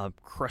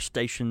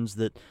crustaceans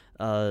that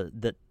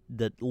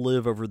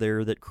live over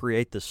there that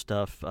create this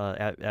stuff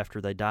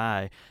after they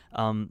die,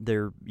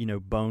 their, you know,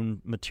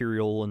 bone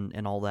material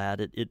and all that,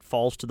 it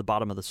falls to the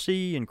bottom of the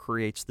sea and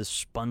creates this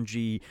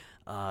spongy,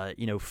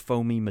 you know,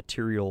 foamy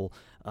material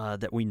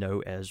that we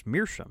know as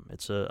meerschaum.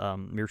 It's a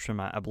meerschaum,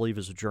 I believe,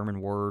 is a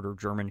German word or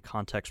German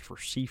context for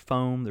sea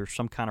foam. There's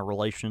some kind of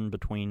relation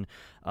between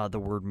the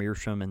word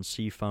meerschaum and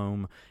sea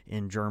foam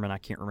in German. I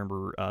can't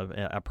remember.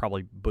 I'm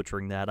probably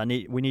butchering that.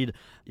 We need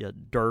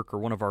Dirk or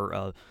one of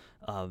our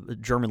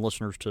German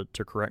listeners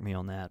to correct me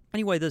on that.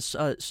 Anyway, this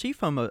sea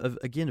foam,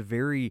 again, a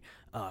very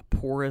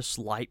porous,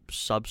 light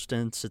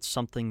substance. It's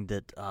something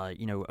that,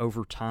 you know,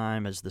 over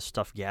time, as the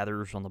stuff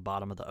gathers on the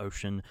bottom of the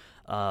ocean,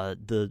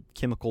 the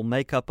chemical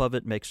makeup of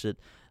it makes it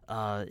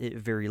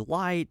very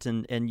light,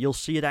 and you'll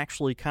see it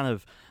actually kind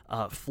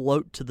of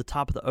float to the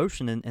top of the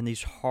ocean, and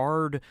these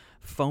hard,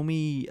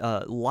 foamy,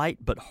 light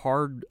but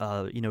hard,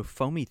 you know,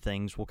 foamy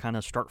things will kind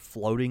of start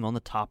floating on the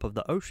top of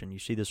the ocean. You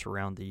see this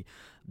around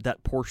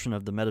that portion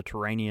of the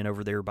Mediterranean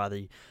over there by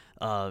the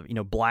you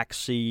know, Black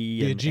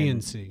Sea, the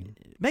Aegean Sea.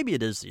 Maybe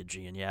it is the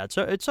Aegean. Yeah,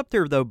 it's up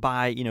there though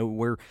by, you know,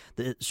 where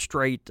the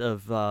Strait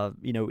of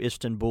you know,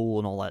 Istanbul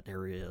and all that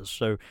area is.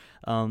 So,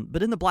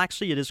 but in the Black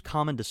Sea, it is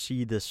common to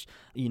see this,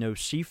 you know,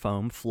 sea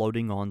foam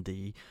floating on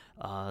the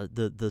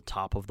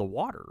top of the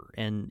water,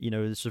 and you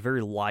know, it's a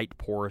very light,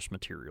 porous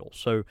material.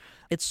 So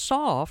it's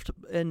soft,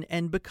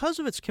 and because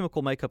of its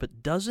chemical makeup,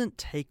 it doesn't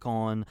take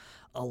on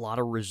a lot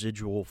of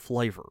residual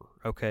flavor.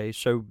 Okay,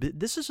 so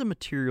this is a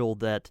material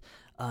that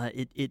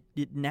it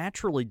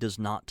naturally does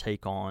not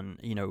take on,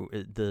 you know,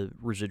 the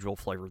residual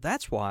flavor.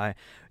 That's why,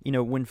 you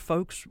know, when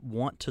folks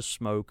want to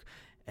smoke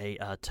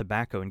a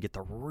tobacco and get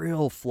the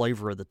real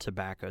flavor of the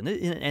tobacco,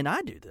 and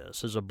I do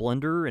this as a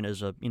blender and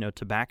as a, you know,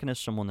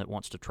 tobacconist, someone that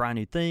wants to try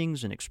new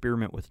things and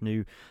experiment with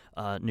new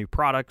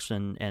products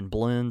and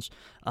blends.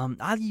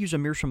 I use a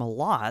meerschaum a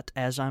lot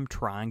as I'm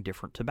trying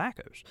different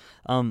tobaccos.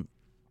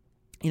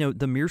 You know,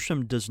 the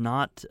meerschaum does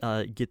not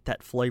get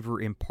that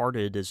flavor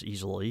imparted as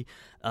easily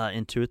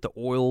into it. The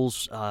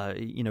oils,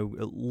 you know,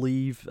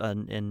 leave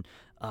and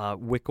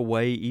wick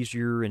away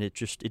easier, and it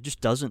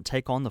just doesn't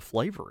take on the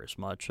flavor as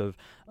much of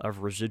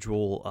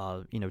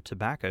residual, you know,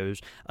 tobaccos.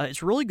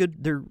 It's really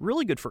good. They're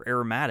really good for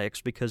aromatics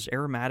because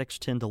aromatics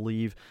tend to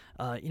leave,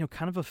 you know,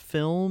 kind of a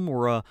film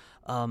or a,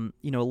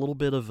 you know, a little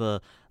bit of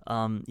a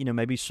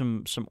maybe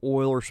some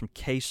oil or some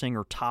casing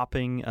or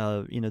topping,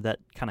 that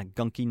kind of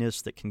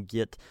gunkiness that can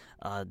get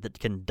that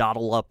can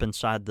dottle up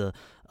inside the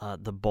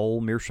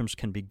bowl. Meerschaums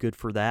can be good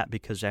for that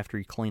because after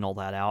you clean all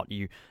that out,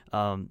 you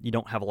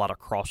don't have a lot of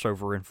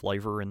crossover in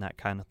flavor and that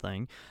kind of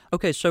thing.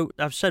 Okay, so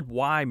I've said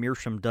why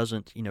meerschaum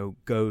doesn't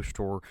ghost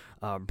or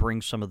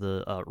bring some of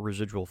the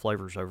residual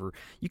flavors over.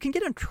 You can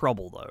get in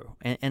trouble though,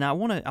 and I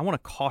want to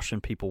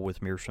caution people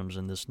with meerschaums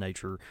in this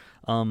nature,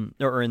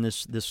 or in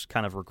this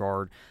kind of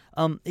regard.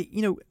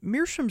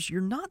 Meerschaums,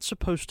 you're not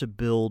supposed to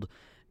build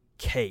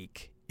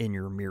cake in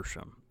your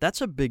meerschaum. That's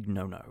a big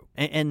no-no.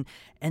 And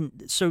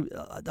so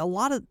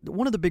one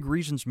of the big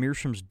reasons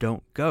meerschaums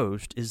don't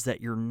ghost is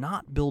that you're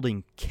not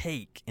building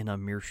cake in a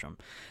meerschaum.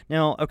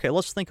 Now, okay,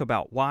 let's think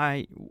about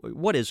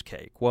what is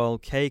cake? Well,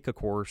 cake, of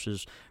course,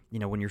 is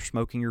when you're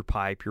smoking your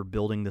pipe, you're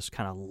building this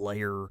kind of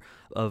layer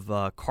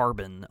of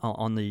carbon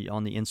on the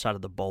inside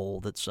of the bowl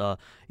that's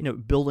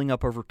building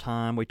up over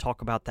time. We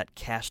talk about that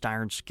cast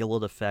iron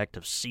skillet effect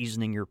of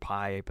seasoning your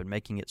pipe and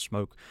making it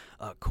smoke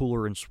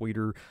cooler and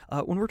sweeter.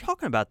 When we're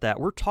talking about that,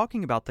 we're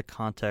talking about the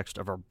context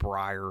of a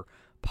briar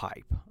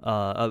pipe,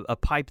 a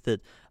pipe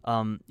that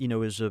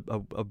is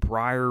a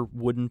briar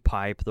wooden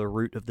pipe. The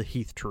root of the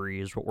heath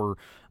tree is what we're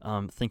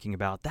thinking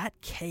about. That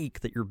cake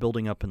that you're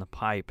building up in the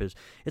pipe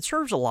it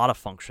serves a lot of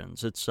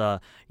functions. It's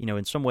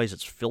in some ways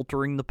it's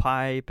filtering the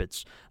pipe,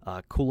 it's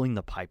cooling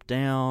the pipe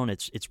down,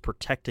 it's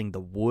protecting the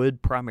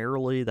wood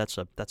primarily. That's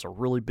a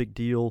really big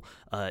deal.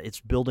 It's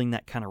building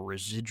that kind of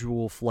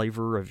residual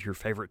flavor of your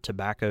favorite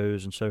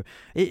tobaccos, and so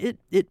it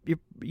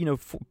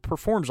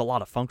performs a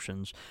lot of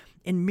functions.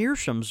 In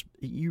meerschaums,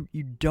 you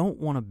don't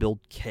want to build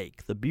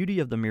cake. The beauty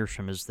of the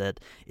meerschaum is that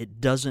it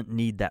doesn't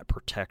need that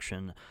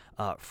protection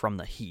from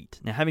the heat.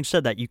 Now, having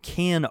said that, you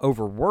can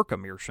overwork a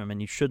meerschaum, and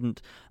you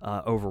shouldn't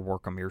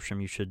overwork a meerschaum.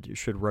 You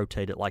should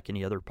rotate it like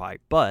any other pipe.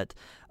 But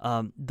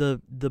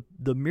the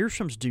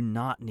meerschaums do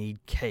not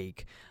need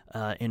cake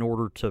in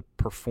order to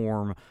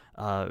perform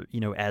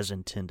as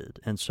intended.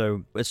 And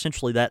so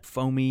essentially that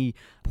foamy,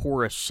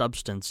 porous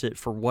substance, it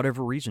for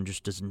whatever reason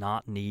just does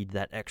not need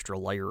that extra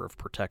layer of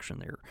protection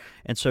there.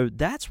 And so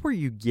that's where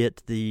you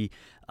get the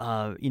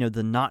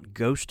not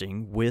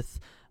ghosting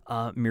with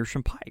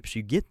meerschaum pipes.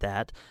 You get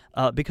that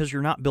because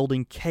you're not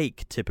building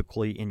cake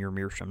typically in your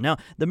meerschaum. Now,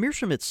 the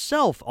meerschaum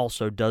itself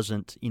also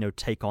doesn't,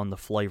 take on the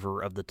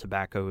flavor of the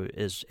tobacco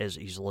as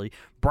easily.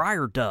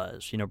 Briar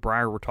does.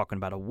 Briar, we're talking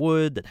about a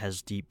wood that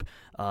has deep,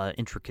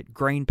 intricate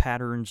grain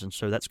patterns, and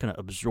so that's going to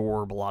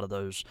absorb a lot of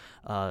those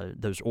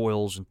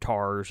oils and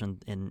tars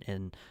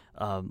and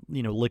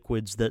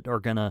liquids that are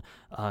going to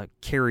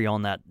carry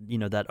on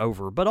that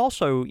over. But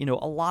also,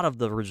 a lot of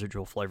the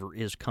residual flavor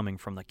is coming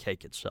from the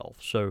cake itself.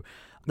 So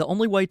the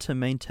only way to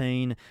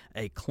maintain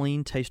a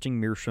clean-tasting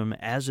meerschaum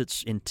as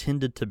it's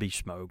intended to be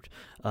smoked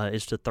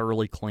is to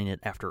thoroughly clean it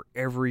after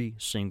every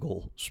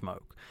single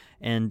smoke.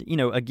 And,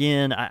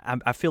 again,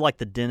 I feel like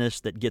the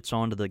dentist that gets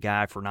on to the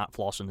guy for not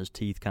flossing his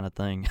teeth kind of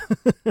thing.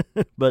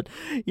 But,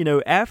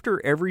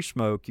 after every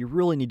smoke, you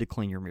really need to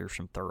clean your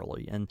meerschaum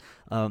thoroughly. And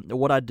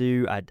what I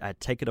do, I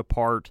take it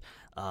apart,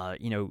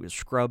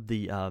 scrub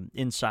the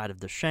inside of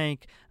the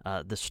shank,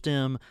 the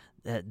stem.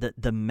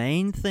 The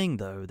main thing,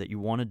 though, that you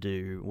want to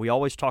do, we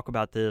always talk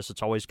about this.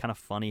 It's always kind of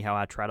funny how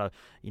I try to,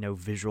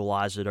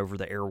 visualize it over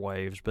the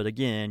airwaves. But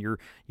again,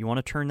 you want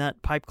to turn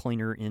that pipe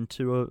cleaner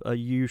into a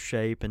U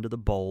shape, into the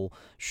bowl,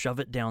 shove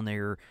it down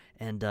there,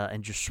 and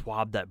just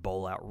swab that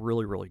bowl out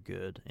really, really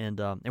good. And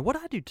what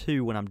I do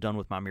too when I'm done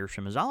with my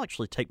meerschaum is I'll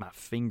actually take my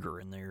finger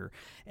in there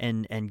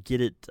and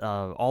get it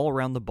all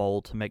around the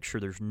bowl to make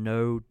sure there's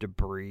no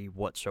debris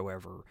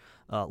whatsoever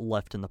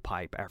left in the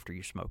pipe after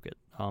you smoke it.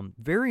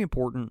 Very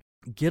important.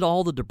 Get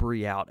all the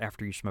debris out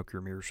after you smoke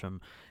your meerschaum,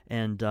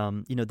 and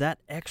that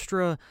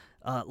extra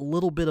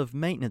little bit of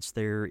maintenance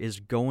there is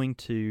going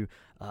to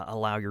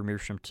allow your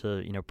meerschaum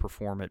to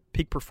perform at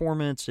peak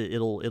performance.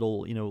 It'll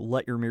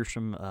let your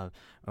meerschaum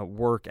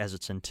work as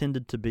it's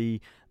intended to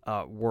be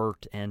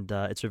worked, and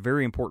it's a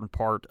very important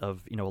part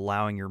of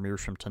allowing your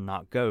meerschaum to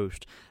not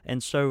ghost.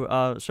 And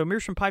so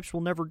meerschaum pipes will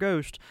never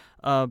ghost.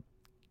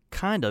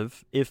 Kind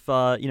of, if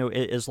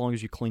as long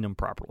as you clean them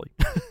properly.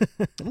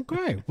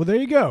 Okay, well there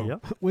you go.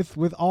 Yep.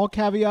 With all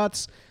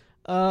caveats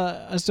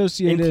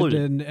associated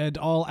included. and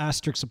all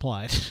asterisks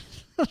applied.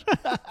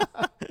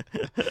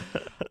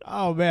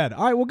 Oh man!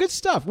 All right, well, good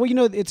stuff. Well,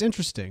 it's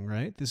interesting,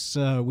 right? This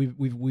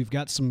we've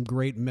got some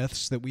great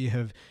myths that we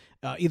have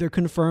either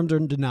confirmed or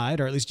denied,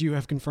 or at least you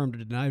have confirmed or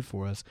denied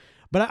for us.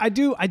 But I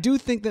do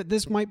think that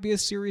this might be a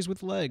series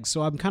with legs.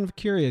 So I'm kind of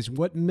curious,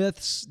 what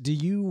myths do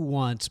you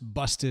want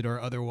busted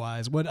or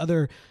otherwise? What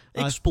other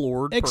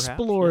explored? Perhaps,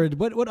 yeah.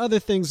 What other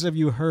things have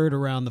you heard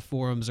around the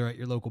forums or at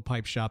your local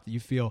pipe shop that you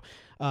feel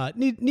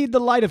need the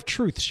light of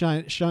truth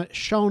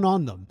shone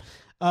on them?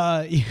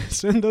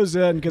 Send those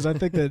in, because I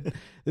think that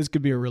this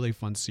could be a really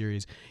fun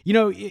series.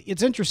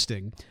 It's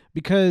interesting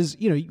because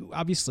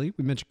obviously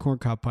we mentioned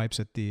corncob pipes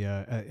at the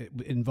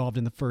involved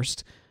in the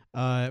first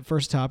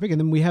topic, and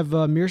then we have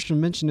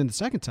meerschaum mentioned in the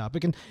second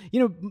topic. And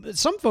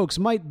some folks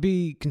might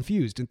be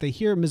confused if they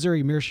hear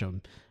Missouri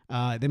meerschaum.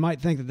 they might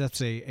think that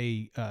that's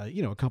a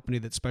company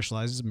that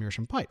specializes in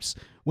Meerschaum pipes.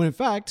 When in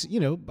fact,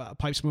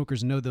 pipe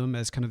smokers know them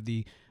as kind of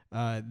the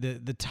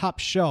top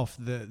shelf,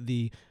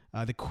 the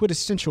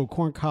quintessential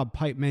corncob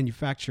pipe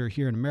manufacturer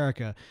here in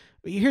America.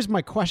 Here's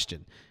my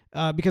question,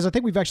 because I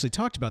think we've actually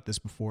talked about this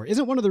before.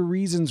 Isn't one of the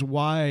reasons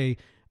why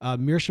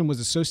Meerschaum was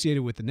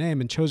associated with the name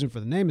and chosen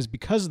for the name is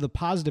because of the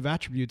positive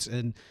attributes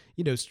and,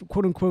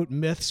 quote unquote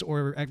myths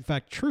or in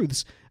fact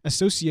truths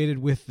associated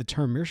with the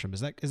term Meerschaum? Is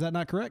that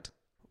not correct?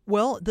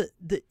 Well,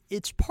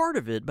 it's part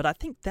of it, but I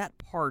think that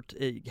part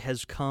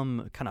has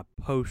come kind of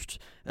post,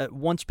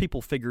 once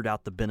people figured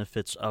out the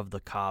benefits of the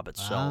cob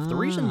itself. The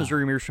reason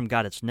Missouri Meerschaum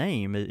got its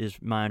name, is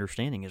my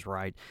understanding is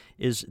right,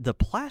 is the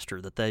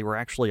plaster that they were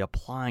actually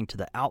applying to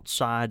the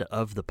outside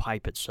of the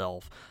pipe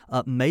itself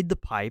made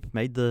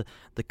the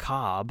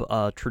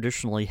cob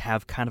traditionally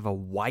have kind of a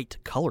white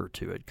color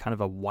to it, kind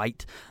of a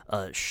white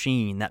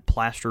sheen. That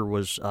plaster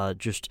was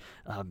just,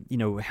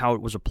 how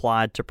it was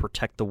applied to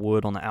protect the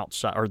wood on the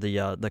outside, or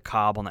the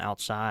cob on the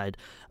outside,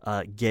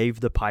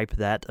 gave the pipe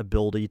that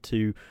ability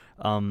to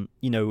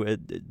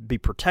be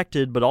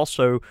protected, but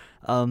also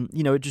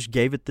it just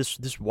gave it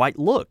this white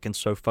look. And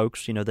so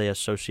folks, they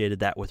associated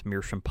that with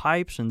Meerschaum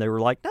pipes, and they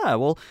were like, nah,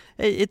 well,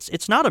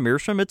 it's not a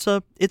Meerschaum, it's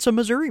a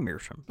Missouri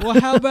Meerschaum. Well,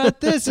 how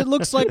about this? It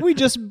looks like we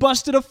just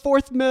busted a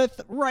fourth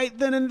myth right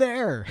then and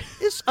there.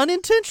 It's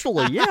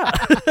unintentionally, yeah.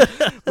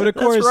 But of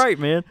course, that's right,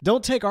 man.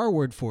 Don't take our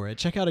word for it.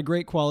 Check out a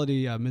great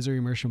quality Missouri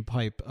Meerschaum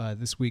pipe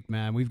this week,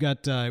 man. We've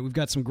got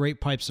some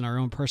great pipes in our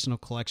own personal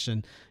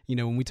collection.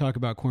 When we talk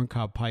about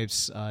corncob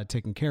pipes,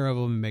 taking care of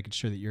them and making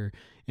sure that you're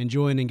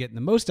enjoying and getting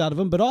the most out of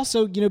them, but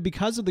also,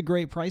 because of the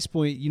great price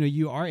point,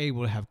 you are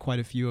able to have quite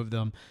a few of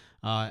them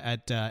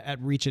at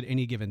reach at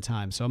any given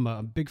time. So I'm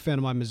a big fan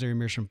of my Missouri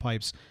Meerschaum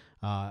pipes.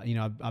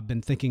 I've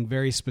been thinking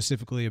very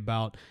specifically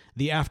about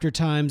the after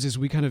times as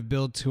we kind of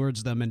build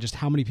towards them, and just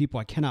how many people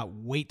I cannot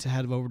wait to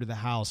head over to the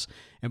house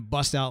and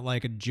bust out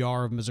like a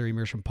jar of Missouri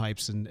Meerschaum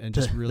pipes and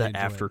just really enjoy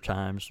after it.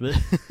 Times.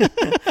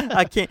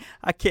 I can't.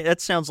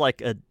 That sounds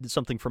like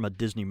something from a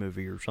Disney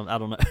movie or something. I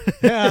don't know.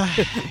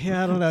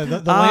 yeah, I don't know. The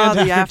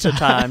land after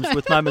times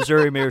with my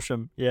Missouri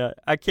Meerschaum. Yeah,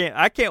 I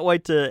can't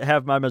wait to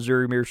have my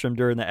Missouri Meerschaum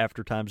during the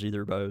after times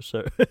either, Bo.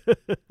 So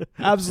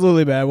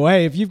absolutely, man. Well,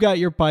 hey, if you've got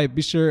your pipe,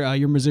 be sure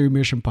your Missouri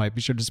Meerschaum pipe.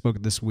 Be sure to smoke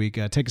it this week.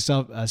 Take a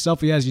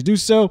selfie as you do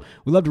so.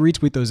 We love to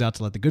retweet those out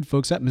to let the good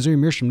folks at Missouri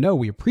Meerschaum know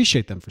we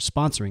appreciate them for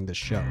sponsoring this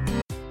show.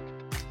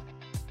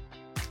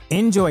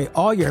 Enjoy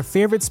all your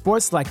favorite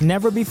sports like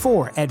never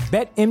before at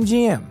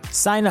BetMGM.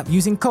 Sign up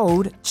using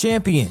code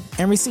CHAMPION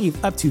and receive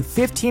up to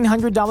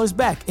 $1,500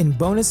 back in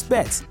bonus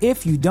bets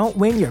if you don't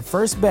win your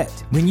first bet.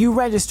 When you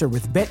register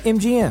with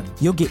BetMGM,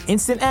 you'll get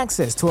instant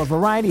access to a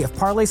variety of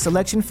parlay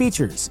selection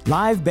features,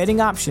 live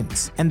betting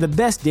options, and the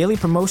best daily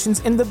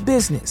promotions in the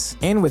business.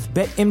 And with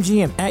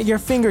BetMGM at your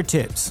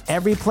fingertips,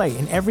 every play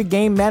and every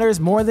game matters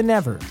more than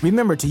ever.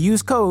 Remember to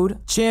use code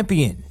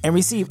CHAMPION and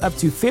receive up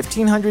to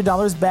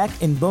 $1,500 back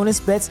in bonus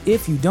bets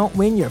if you don't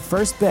win your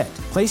first bet.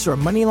 Place your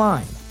money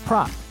line,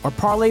 prop, or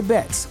parlay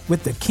bets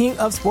with the king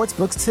of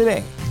sportsbooks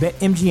today.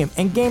 BetMGM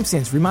and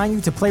GameSense remind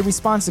you to play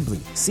responsibly.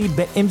 See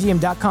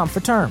BetMGM.com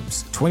for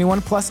terms. 21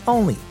 plus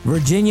only.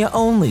 Virginia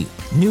only.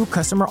 New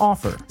customer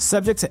offer.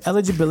 Subject to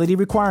eligibility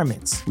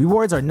requirements.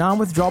 Rewards are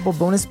non-withdrawable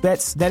bonus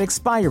bets that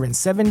expire in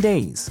 7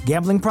 days.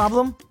 Gambling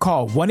problem?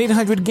 Call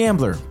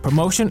 1-800-GAMBLER.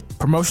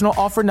 Promotional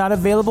offer not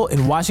available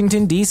in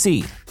Washington,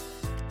 D.C.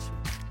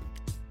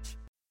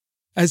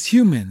 As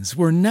humans,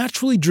 we're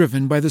naturally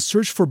driven by the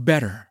search for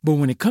better. But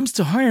when it comes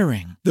to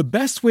hiring, the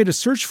best way to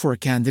search for a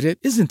candidate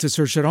isn't to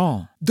search at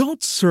all.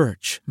 Don't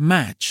search,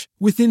 match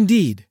with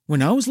Indeed.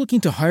 When I was looking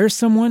to hire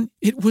someone,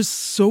 it was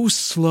so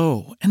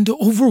slow and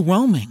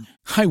overwhelming.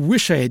 I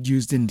wish I had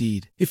used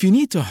Indeed. If you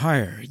need to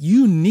hire,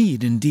 you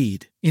need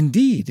Indeed.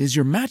 Indeed is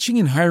your matching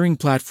and hiring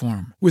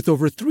platform with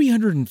over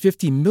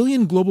 350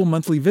 million global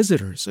monthly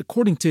visitors,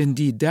 according to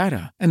Indeed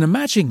data, and a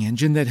matching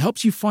engine that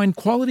helps you find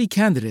quality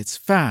candidates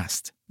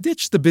fast.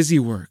 Ditch the busy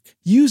work.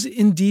 Use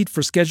Indeed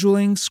for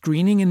scheduling,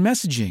 screening, and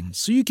messaging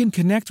so you can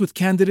connect with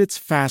candidates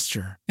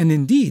faster. And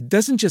Indeed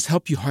doesn't just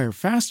help you hire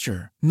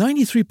faster.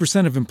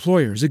 93% of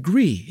employers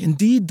agree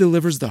Indeed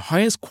delivers the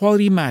highest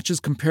quality matches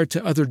compared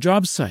to other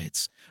job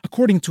sites,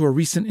 according to a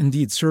recent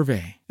Indeed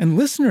survey. And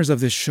listeners of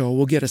this show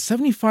will get a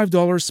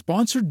 $75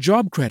 sponsored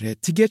job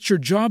credit to get your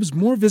jobs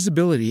more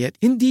visibility at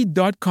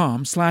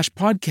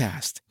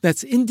Indeed.com/podcast.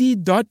 That's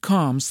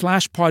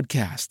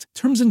Indeed.com/podcast.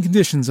 Terms and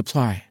conditions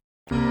apply.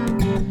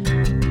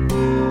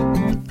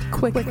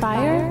 Quick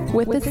Fire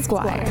with the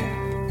Squire.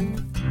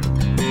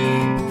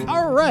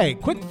 All right,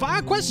 quick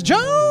fire question.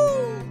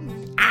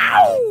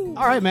 Ow!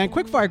 All right, man,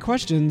 quick fire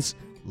questions,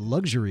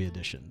 luxury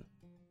edition.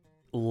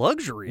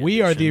 Luxury We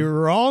edition. are the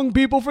wrong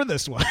people for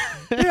this one.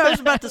 Yeah, I was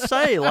about to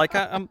say, like,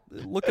 I'm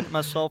looking at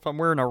myself. I'm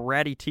wearing a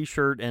ratty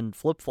T-shirt and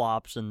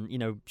flip-flops, and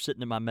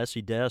sitting at my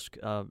messy desk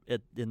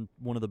in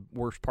one of the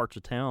worst parts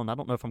of town. I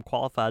don't know if I'm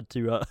qualified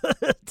to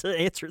to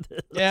answer this.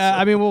 Yeah,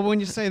 I mean, well,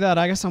 when you say that,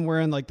 I guess I'm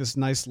wearing like this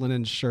nice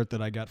linen shirt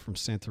that I got from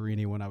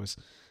Santorini when I was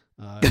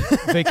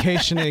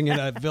vacationing in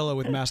a villa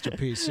with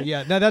Masterpiece. So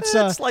yeah, that's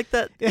it's like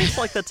that. It's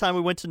like that time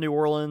we went to New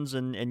Orleans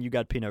and you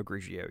got Pinot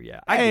Grigio.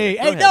 Yeah. Hey,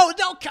 no,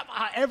 come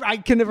on! I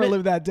can never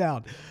live that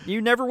down.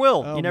 You never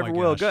will. Oh, you never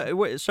will.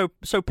 Go,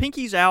 so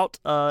Pinky's out,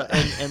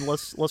 and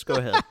let's go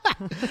ahead.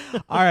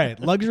 All right,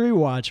 luxury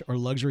watch or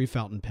luxury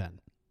fountain pen.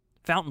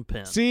 Fountain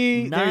pen.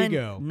 See, there you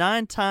go.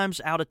 9 times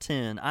out of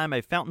 10, I'm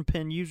a fountain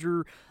pen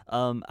user.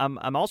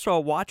 I'm also a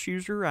watch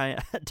user. I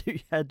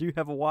do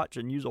have a watch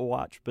and use a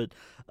watch, but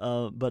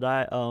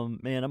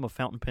man, I'm a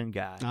fountain pen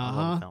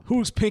guy.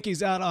 Whose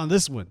pinky's out on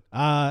this one?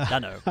 I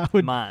know.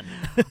 Mine.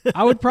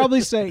 I would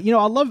probably say,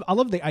 I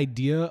love the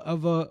idea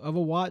of a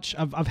watch.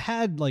 I've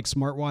had like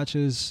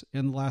smartwatches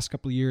in the last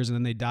couple of years, and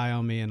then they die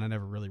on me, and I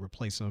never really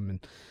replace them. And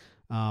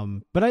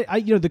but I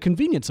the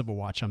convenience of a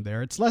watch, I'm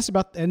there. It's less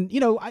about, and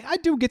I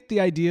do get the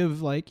idea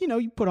of like,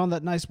 you put on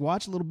that nice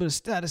watch, a little bit of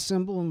status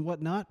symbol and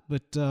whatnot.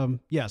 But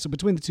yeah, so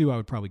between the two, I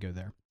would probably go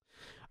there.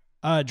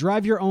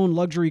 Drive your own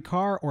luxury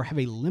car or have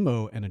a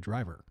limo and a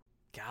driver.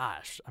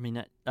 Gosh, I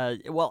mean,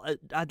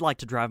 I'd like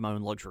to drive my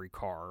own luxury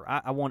car.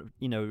 I want,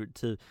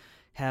 to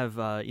have,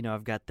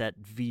 I've got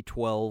that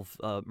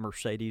V12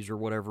 Mercedes or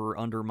whatever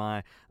under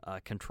my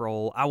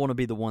control. I want to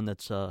be the one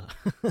that's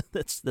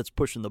that's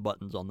pushing the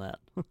buttons on that.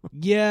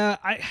 Yeah,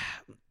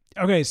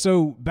 okay.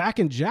 So back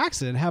in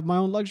Jackson, have my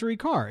own luxury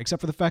car,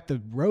 except for the fact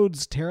that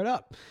roads tear it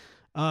up.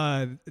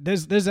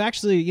 There's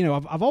actually,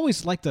 I've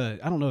always liked I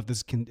don't know if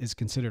this is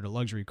considered a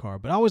luxury car,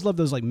 but I always love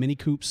those like Mini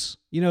Coupes,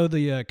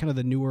 the kind of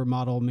the newer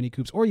model Mini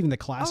Coupes, or even the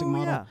classic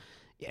model.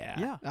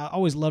 Yeah. I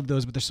always loved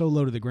those, but they're so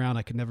low to the ground,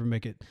 I could never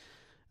make it.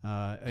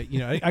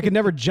 I could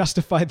never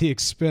justify the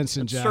expense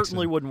in Jackson.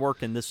 Certainly wouldn't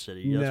work in this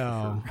city.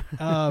 No, for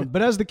sure.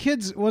 But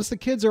once the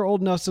kids are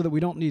old enough so that we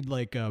don't need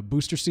like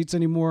booster seats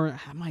anymore,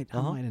 I might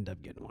end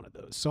up getting one of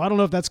those. So I don't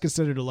know if that's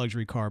considered a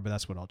luxury car, but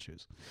that's what I'll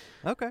choose.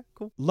 Okay,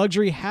 cool.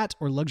 Luxury hat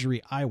or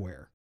luxury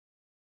eyewear?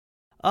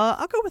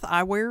 I'll go with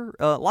eyewear.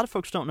 A lot of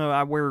folks don't know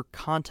I wear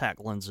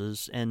contact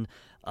lenses, and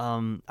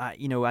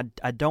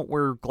I don't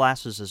wear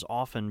glasses as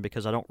often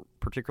because I don't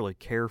particularly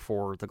care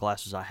for the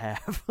glasses I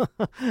have.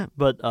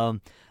 But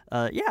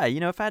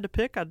if I had to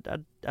pick,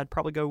 I'd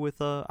probably go with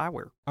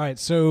eyewear. All right,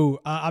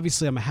 so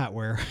obviously I'm a hat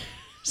wearer.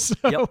 So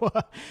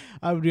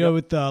I would go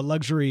with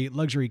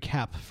luxury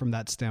cap from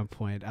that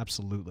standpoint.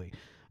 Absolutely.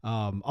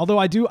 Although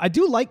I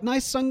do like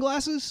nice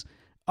sunglasses.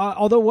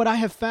 Although what I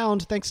have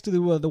found, thanks to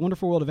the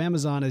wonderful world of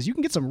Amazon, is you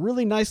can get some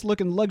really nice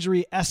looking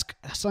luxury-esque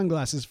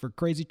sunglasses for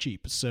crazy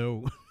cheap.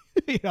 So,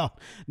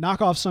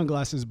 knock off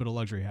sunglasses, but a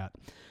luxury hat.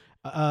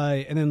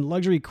 And then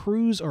luxury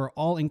cruise or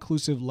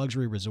all-inclusive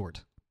luxury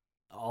resort?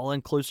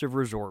 All-inclusive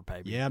resort,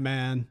 baby. Yeah,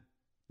 man.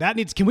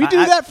 Can we do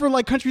that for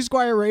like Country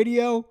Squire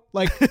Radio?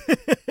 Like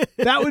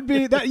that would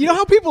be that. You know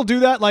how people do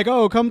that? Like,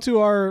 oh, come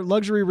to our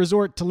luxury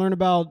resort to learn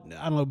about,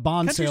 I don't know,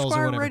 bond Country sales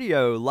Squire or whatever.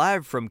 Radio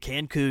live from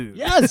Cancun.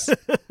 Yes,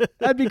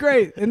 that'd be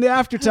great in the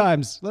after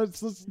times.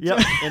 Let's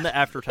in the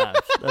after times.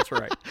 That's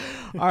right.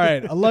 All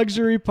right, a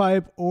luxury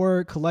pipe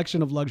or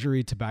collection of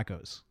luxury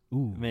tobaccos.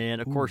 Ooh, man,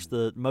 of course,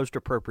 the most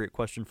appropriate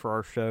question for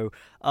our show.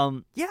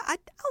 I'll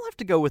have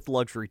to go with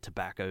luxury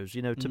tobaccos.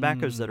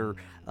 Tobaccos that are,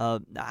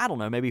 I don't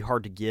know, maybe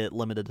hard to get,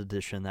 limited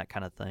edition, that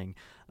kind of thing.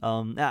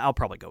 I'll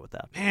probably go with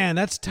that. Man,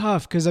 that's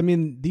tough because, I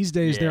mean, these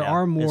days there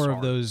are more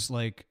of those,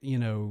 like,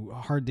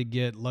 hard to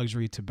get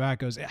luxury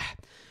tobaccos.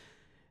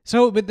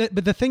 So, but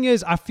the thing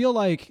is, I feel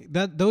like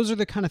that those are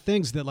the kind of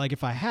things that, like,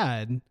 if I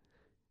had,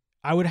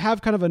 I would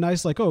have kind of a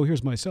nice, like, oh,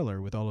 here's my cellar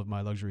with all of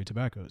my luxury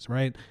tobaccos,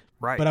 right?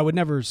 Right. But I would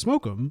never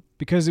smoke them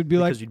because they'd be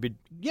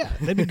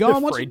they'd be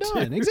gone once you're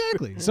done.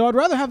 Exactly. So I'd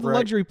rather have the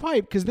luxury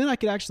pipe because then I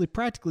could actually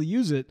practically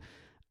use it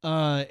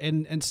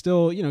and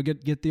still,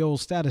 get the old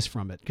status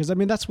from it. Because, I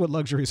mean, that's what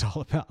luxury is all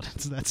about.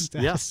 That's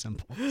status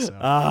simple. So.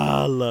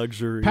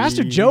 Luxury.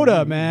 Pastor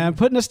Joda, man,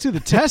 putting us to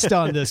the test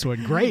on this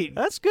one. Great.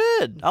 That's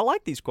good. I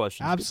like these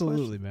questions.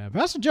 Absolutely, man.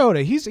 Pastor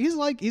Joda, he's the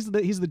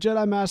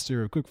Jedi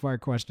master of quickfire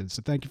questions.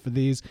 So thank you for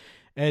these.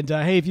 And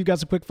hey, if you've got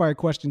some quickfire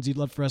questions you'd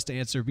love for us to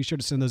answer, be sure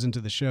to send those into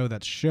the show.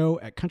 That's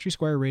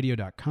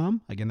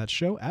show@countrysquireradio.com. Again, that's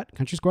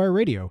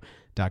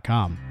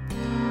show@countrysquireradio.com.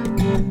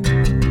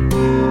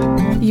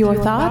 Your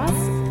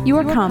thoughts,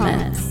 your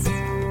comments,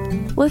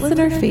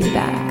 listener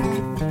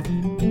feedback.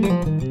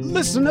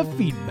 Listener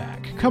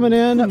feedback coming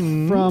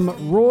in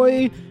from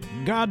Roy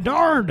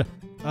Goddard.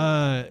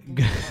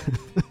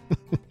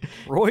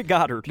 Roy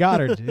Goddard.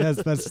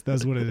 Yes,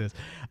 that's what it is.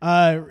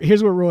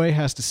 Here's what Roy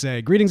has to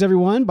say. Greetings,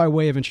 everyone. By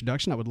way of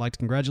introduction, I would like to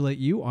congratulate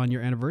you on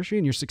your anniversary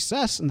and your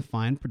success in the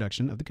fine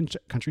production of the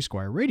Country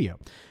Squire Radio.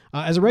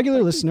 As a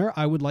regular listener,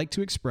 I would like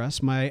to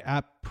express my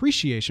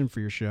appreciation for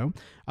your show.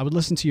 I would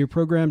listen to your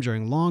program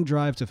during long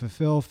drive to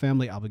fulfill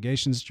family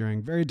obligations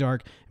during very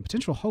dark and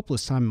potential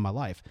hopeless time in my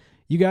life.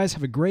 You guys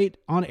have a great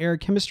on-air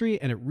chemistry,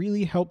 and it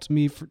really helped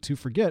me to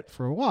forget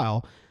for a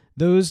while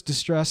those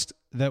distressed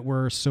that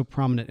were so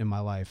prominent in my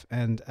life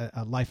and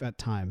life at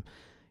time.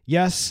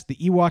 Yes, the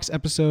Ewoks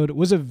episode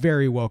was a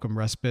very welcome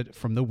respite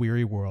from the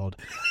weary world.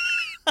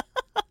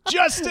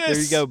 Justice! There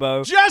you go,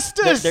 Bo.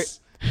 Justice!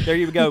 There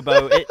you go,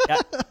 Bo.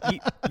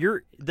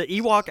 You're the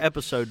Ewok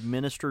episode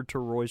ministered to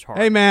Roy's heart.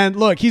 Hey, man,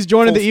 look, he's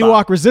joining the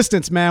Ewok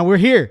resistance, man. We're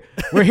here.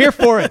 We're here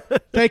for it.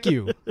 Thank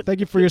you. Thank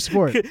you for your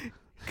support.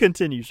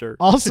 Continue, sir.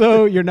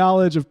 Also, your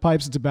knowledge of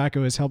pipes and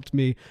tobacco has helped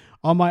me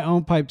on my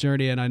own pipe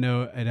journey, and I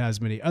know it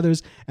has many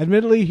others.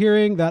 Admittedly,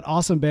 hearing that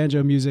awesome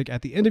banjo music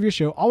at the end of your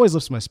show always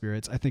lifts my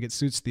spirits. I think it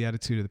suits the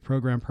attitude of the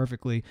program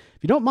perfectly.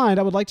 If you don't mind,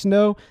 I would like to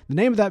know the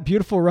name of that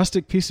beautiful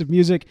rustic piece of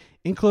music.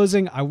 In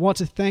closing, I want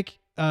to thank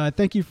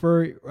you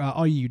for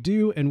all you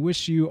do and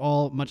wish you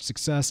all much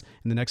success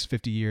in the next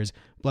 50 years.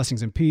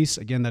 Blessings and peace.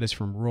 Again, that is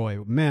from Roy.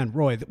 Man,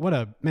 Roy, what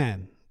a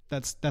man.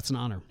 That's an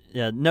honor.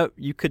 Yeah, no,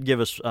 you could give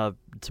us, to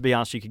be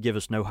honest, you could give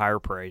us no higher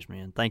praise,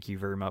 man. Thank you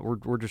very much.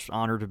 We're just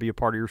honored to be a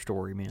part of your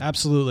story, man.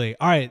 Absolutely.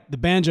 All right, the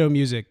banjo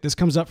music. This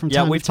comes up from time to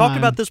time. Yeah, we've talked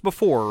about this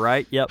before,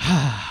 right? Yep.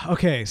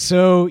 Okay,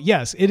 so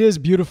yes, it is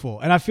beautiful,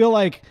 and I feel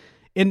like,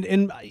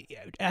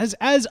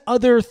 as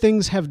other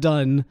things have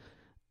done.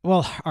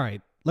 Well, all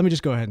right. Let me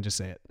just go ahead and just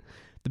say it.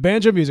 The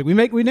banjo music. We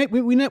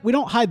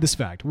don't hide this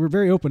fact. We're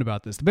very open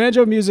about this. The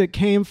banjo music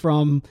came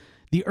from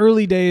the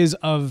early days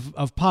of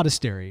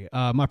Podastery,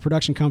 my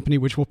production company,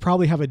 which will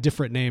probably have a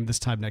different name this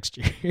time next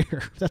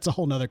year. That's a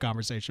whole nother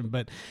conversation.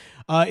 But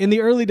in the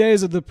early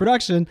days of the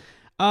production,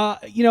 I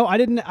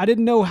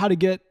didn't know how to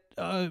get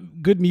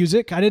good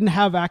music. I didn't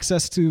have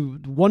access to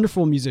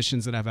wonderful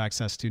musicians that I have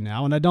access to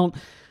now, and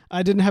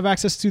I didn't have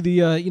access to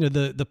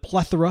the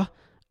plethora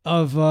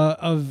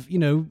of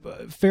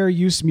fair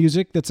use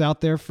music that's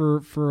out there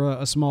for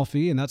a small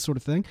fee and that sort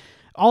of thing.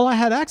 All I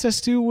had access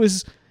to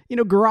was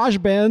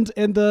GarageBand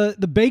and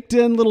the baked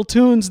in little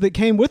tunes that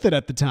came with it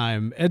at the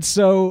time. And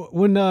so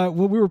when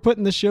we were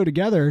putting this show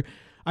together,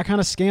 I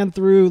kind of scanned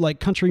through like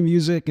country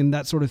music and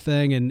that sort of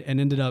thing and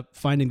ended up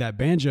finding that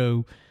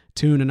banjo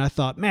tune. And I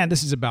thought, man,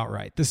 this is about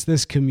right.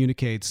 This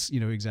communicates,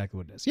 exactly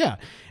what it is. Yeah.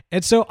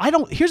 And so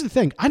here's the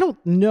thing. I don't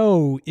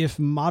know if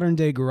modern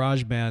day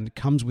GarageBand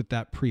comes with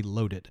that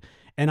preloaded.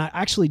 And I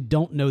actually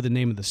don't know the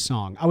name of the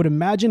song. I would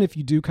imagine if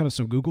you do kind of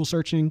some Google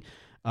searching,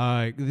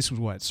 this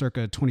was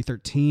circa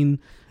 2013.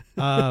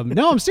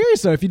 No, I'm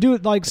serious though. If you do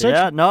it like search,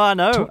 yeah, no, I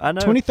know.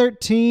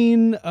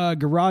 2013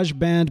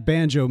 GarageBand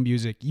banjo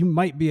music, you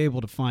might be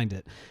able to find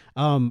it.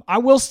 I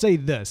will say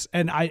this,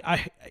 and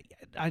I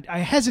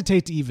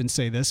hesitate to even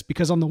say this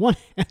because on the one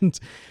hand,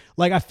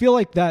 like I feel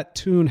like that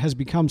tune has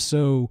become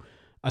so,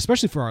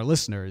 especially for our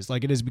listeners,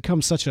 like it has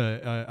become such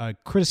a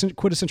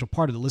quintessential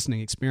part of the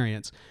listening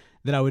experience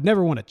that I would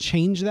never want to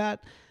change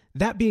that.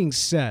 That being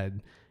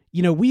said,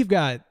 we've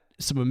got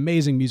some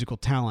amazing musical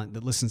talent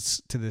that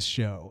listens to this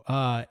show.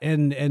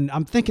 And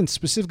I'm thinking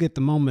specifically at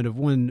the moment of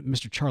one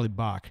Mr. Charlie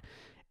Bach,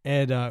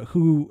 and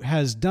who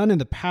has done in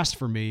the past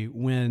for me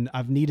when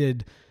I've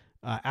needed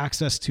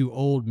access to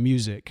old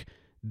music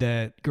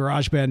that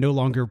GarageBand no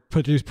longer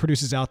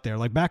produces out there.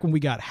 Like back when we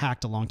got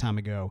hacked a long time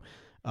ago,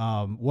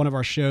 one of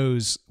our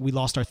shows, we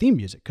lost our theme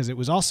music because it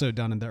was also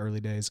done in the early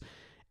days.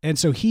 And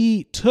so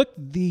he took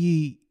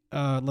the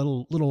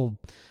little,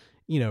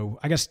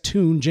 I guess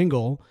tune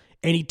jingle,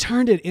 and he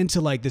turned it into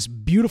like this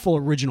beautiful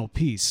original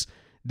piece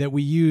that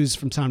we use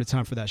from time to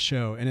time for that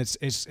show. And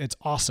it's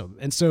awesome.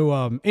 And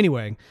so,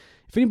 anyway,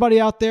 if anybody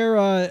out there,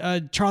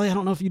 Charlie, I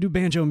don't know if you do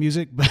banjo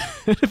music, but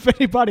if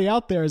anybody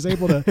out there is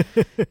able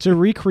to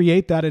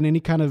recreate that in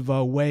any kind of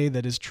way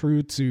that is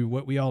true to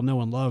what we all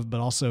know and love, but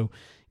also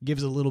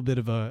gives a little bit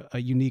of a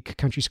unique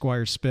country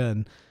squire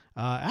spin,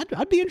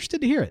 I'd be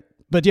interested to hear it.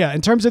 But yeah,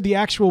 in terms of the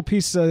actual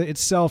piece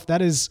itself,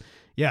 that is,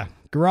 yeah,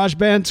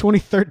 GarageBand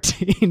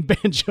 2013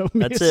 banjo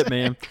music. That's it,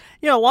 man.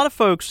 A lot of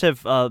folks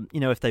have,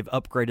 if they've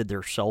upgraded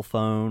their cell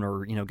phone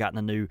or, gotten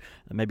a new,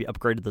 maybe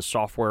upgraded the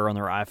software on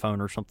their iPhone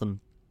or something.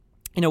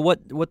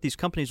 What these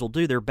companies will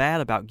do, they're bad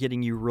about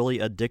getting you really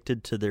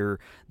addicted to their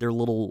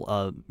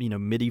little,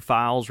 MIDI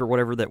files or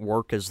whatever that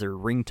work as their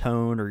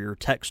ringtone or your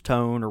text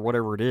tone or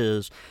whatever it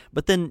is.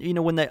 But then,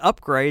 when they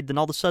upgrade, then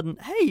all of a sudden,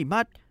 hey,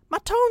 my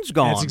tone's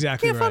gone. That's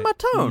exactly Can't right. find my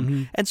tone.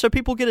 Mm-hmm. And so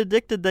people get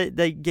addicted.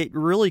 They get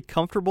really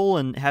comfortable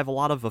and have a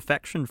lot of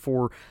affection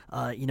for,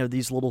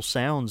 these little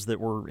sounds that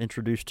we're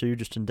introduced to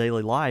just in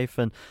daily life.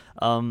 And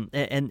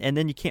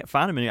then you can't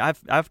find them anymore.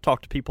 I've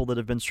talked to people that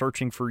have been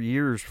searching for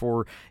years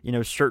for,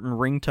 certain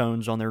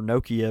ringtones on their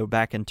Nokia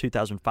back in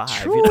 2005.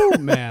 True,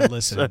 man.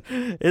 Listen.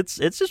 So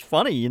it's just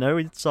funny,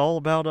 It's all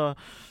about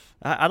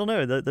I don't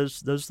know.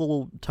 Those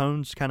little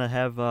tones kind of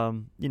have,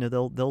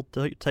 they'll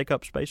take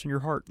up space in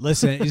your heart.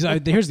 Listen,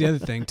 here's the other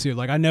thing too.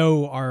 Like I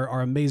know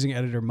our amazing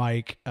editor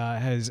Mike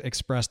has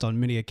expressed on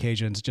many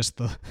occasions just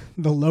the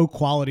low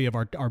quality of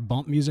our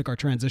bump music, our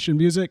transition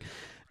music,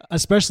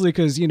 especially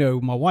because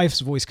my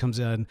wife's voice comes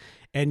in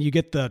and you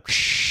get the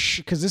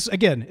because this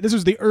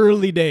was the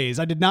early days.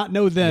 I did not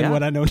know then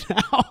what I know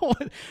now,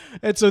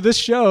 and so this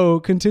show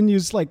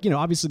continues. Like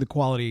obviously the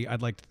quality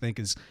I'd like to think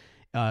is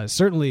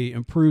certainly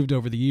improved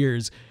over the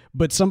years,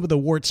 but some of the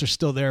warts are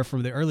still there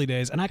from the early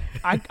days. And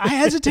I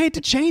hesitate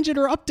to change it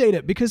or update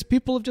it because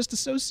people have just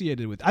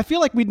associated with it. I feel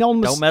like we don't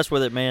mess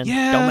with it, man.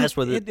 Yeah, don't mess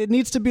with it. It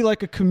needs to be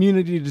like a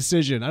community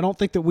decision. I don't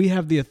think that we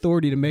have the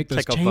authority to make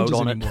those Take a changes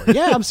vote on anymore. it.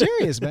 Yeah, I'm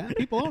serious, man.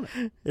 People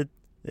own it.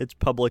 It's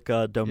public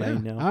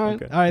domain now. All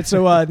right. Okay. All right.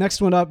 So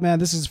next one up, man,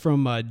 this is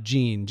from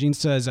Gene. Gene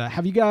says,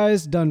 have you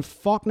guys done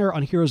Faulkner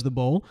on Heroes of the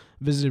Bowl?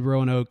 Visited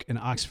Roanoke and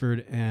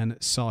Oxford and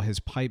saw his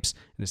pipes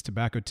and his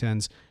tobacco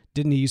tins.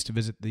 Didn't he used to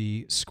visit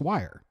the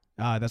Squire?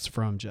 That's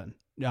from Gene,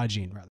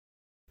 rather.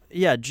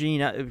 Yeah,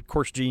 Gene, of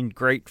course, Gene,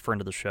 great friend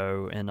of the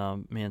show, and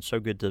man, so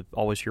good to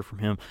always hear from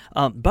him.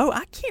 Bo,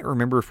 I can't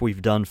remember if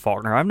we've done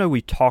Faulkner. I know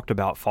we talked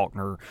about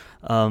Faulkner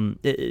on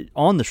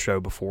the show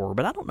before,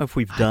 but I don't know if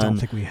we've done. I don't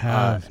think we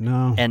have,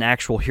 no. An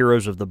actual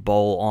Heroes of the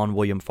Bowl on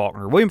William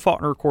Faulkner. William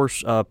Faulkner, of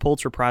course,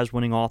 Pulitzer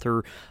Prize-winning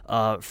author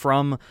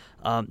from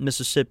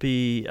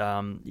Mississippi,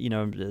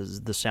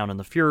 The Sound and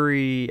the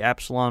Fury,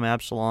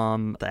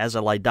 Absalom, As I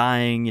Lay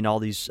Dying, all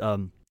these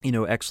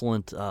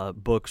excellent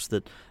books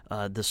that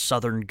the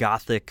Southern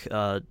Gothic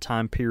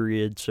time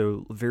period,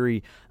 so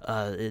very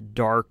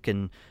dark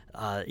and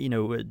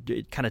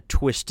kind of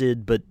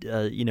twisted, but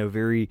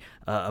very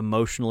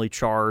emotionally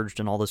charged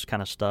and all this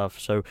kind of stuff.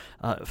 So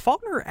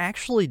Faulkner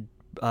actually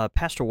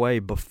passed away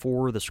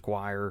before the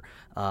Squire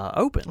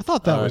opened. I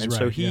thought that was and right.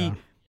 So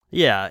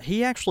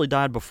he actually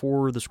died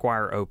before the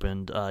Squire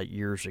opened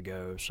years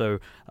ago. So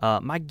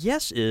my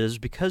guess is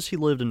because he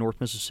lived in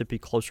North Mississippi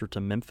closer to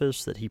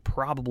Memphis that he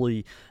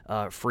probably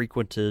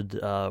frequented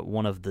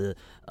one of the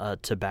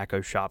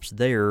tobacco shops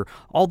there.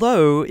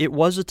 Although it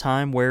was a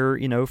time where,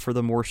 for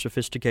the more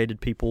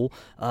sophisticated people,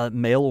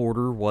 mail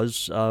order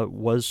was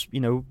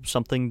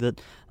something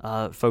that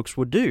folks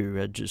would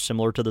do, just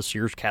similar to the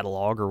Sears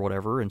catalog or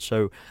whatever. And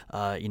so,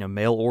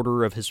 mail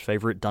order of his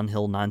favorite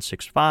Dunhill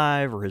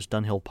 965 or his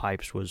Dunhill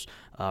pipes was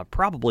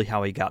probably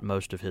how he got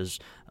most of his,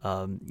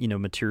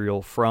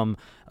 material from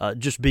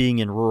just being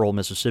in rural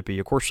Mississippi.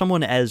 Of course,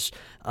 someone as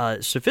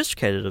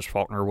sophisticated as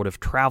Faulkner would have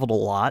traveled a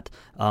lot,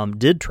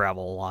 did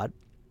travel a lot.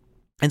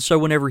 And so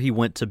whenever he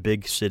went to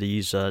big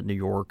cities, New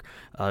York,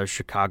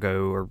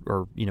 Chicago,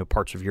 or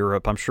parts of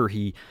Europe, I'm sure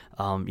he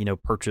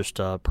purchased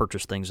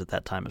things at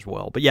that time as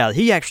well. But yeah,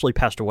 he actually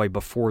passed away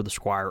before the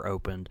Squire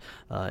opened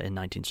in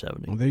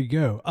 1970. Well, there you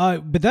go.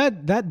 But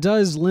that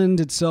does lend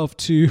itself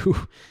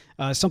to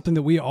something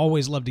that we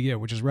always love to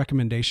get, which is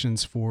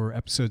recommendations for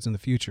episodes in the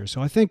future.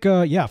 So I think,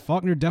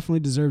 Faulkner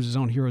definitely deserves his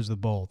own Heroes of the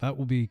Bowl. That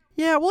will be...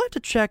 Yeah, we'll have to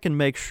check and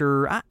make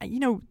sure.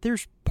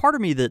 There's part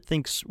of me that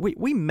thinks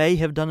we may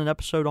have done an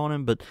episode on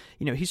him, but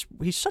he's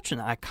such an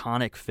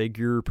iconic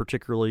figure,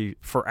 particularly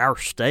for our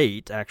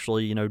state.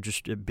 Actually,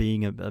 just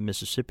being a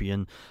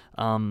Mississippian,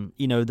 and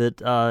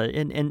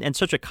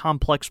such a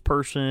complex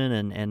person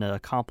and an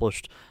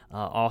accomplished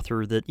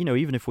author that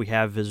even if we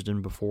have visited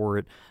him before,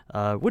 it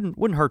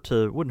wouldn't hurt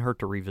to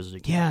revisit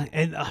again. Yeah,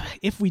 and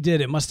if we did,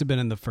 it must have been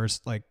in the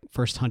first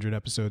 100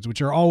 episodes,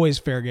 which are always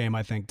fair game,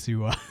 I think,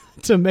 to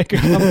make a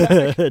comeback.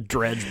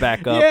 Dredge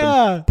back up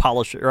and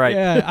polish it, right?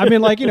 Yeah, I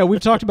mean, we've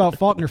talked about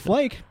Faulkner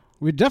Flake.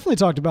 We definitely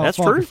talked about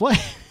Faulkner Flake.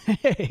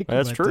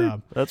 That's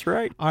true. That's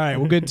right. All right,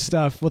 well, good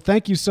stuff. Well,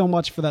 thank you so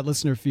much for that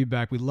listener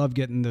feedback. We love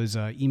getting those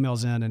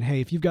emails in. And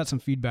hey, if you've got some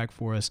feedback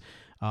for us,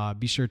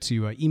 be sure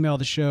to email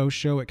the show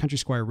at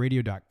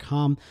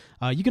countrysquireradio.com.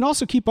 You can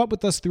also keep up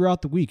with us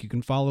throughout the week. You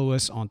can follow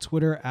us on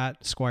Twitter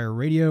at Squire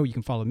Radio. You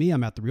can follow me.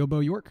 I'm at The Real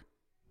Bo York.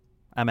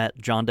 I'm at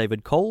John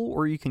David Cole,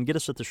 or you can get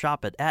us at the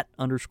shop at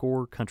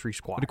 @_Country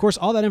Squire. But of course,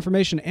 all that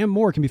information and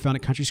more can be found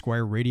at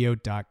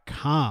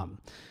countrysquireradio.com.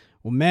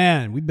 Well,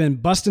 man, we've been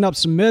busting up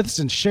some myths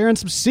and sharing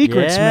some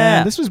secrets,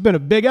 man. This has been a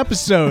big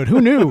episode. Who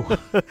knew?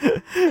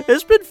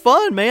 It's been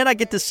fun, man. I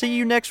get to see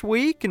you next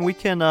week, and we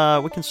can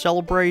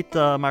celebrate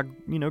my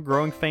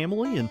growing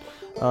family, and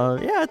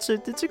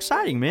it's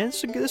exciting, man.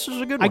 This is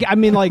a good one. I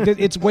mean,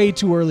 it's way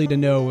too early to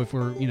know if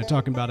we're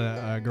talking about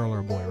a girl or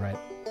a boy, right?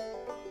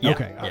 Yeah,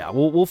 okay.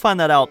 We'll find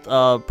that out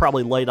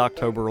probably late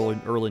October,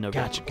 early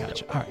November.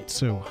 Gotcha. All right,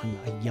 so I'm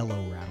a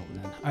yellow rattle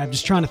then. I'm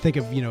just trying to think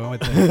of what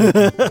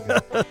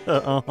the.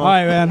 All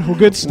right, man. Well,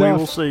 good stuff. We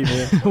will see,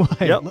 man.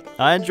 Yep,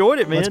 I enjoyed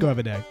it, man. Let's go have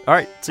a day. All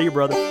right, see you,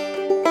 brother.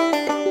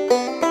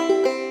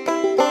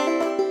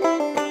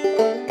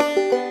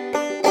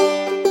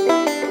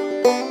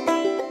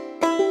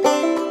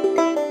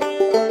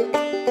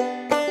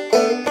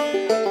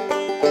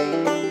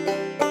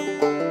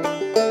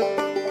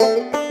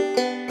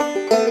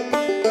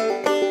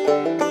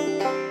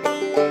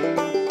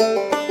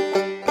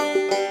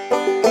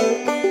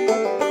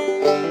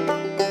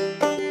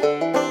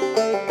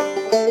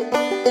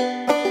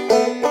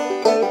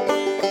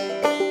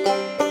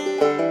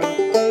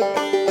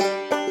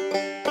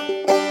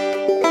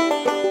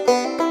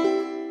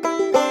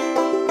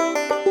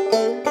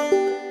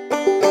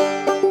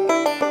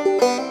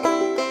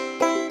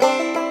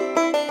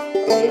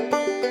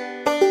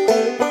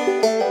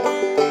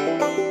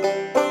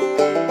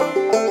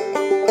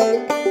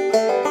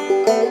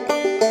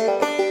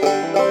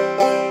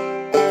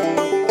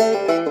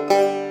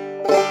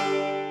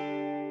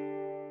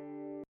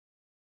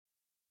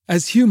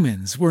 As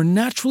humans, we're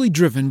naturally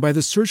driven by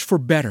the search for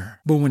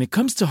better. But when it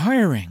comes to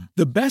hiring,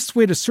 the best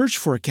way to search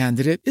for a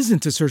candidate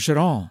isn't to search at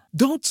all.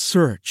 Don't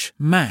search,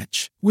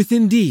 match with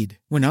Indeed.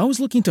 When I was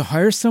looking to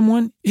hire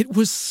someone, it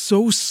was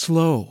so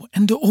slow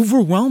and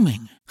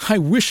overwhelming. I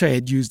wish I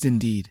had used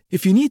Indeed.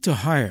 If you need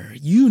to hire,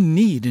 you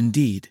need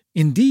Indeed.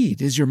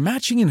 Indeed is your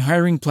matching and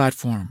hiring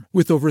platform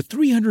with over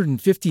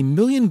 350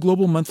 million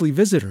global monthly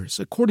visitors,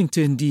 according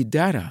to Indeed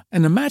data,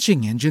 and a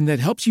matching engine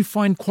that helps you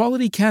find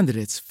quality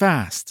candidates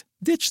fast.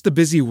 Ditch the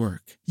busy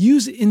work.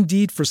 Use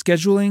Indeed for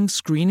scheduling,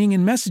 screening,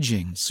 and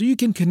messaging so you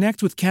can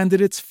connect with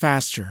candidates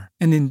faster.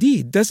 And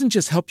Indeed doesn't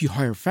just help you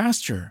hire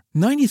faster.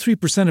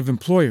 93% of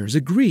employers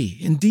agree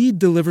Indeed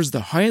delivers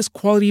the highest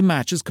quality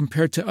matches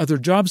compared to other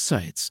job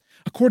sites,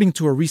 according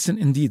to a recent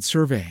Indeed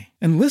survey.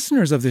 And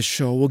listeners of this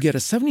show will get a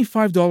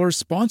 $75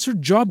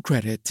 sponsored job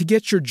credit to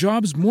get your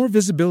jobs more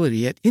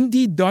visibility at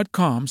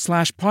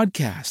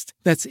Indeed.com/podcast.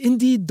 That's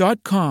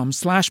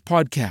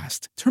Indeed.com/podcast.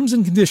 Terms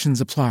and conditions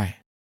apply.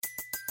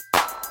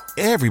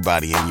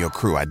 Everybody in your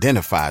crew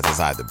identifies as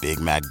either Big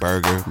Mac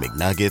Burger,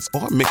 McNuggets,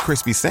 or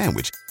McCrispy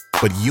Sandwich.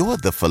 But you're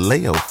the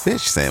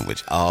Filet-O-Fish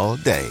Sandwich all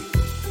day.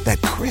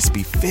 That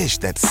crispy fish,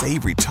 that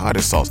savory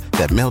tartar sauce,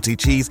 that melty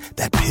cheese,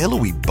 that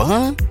pillowy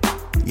bun.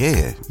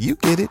 Yeah, you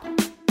get it.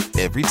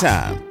 Every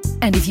time.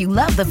 And if you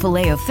love the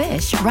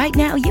Filet-O-Fish, right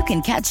now you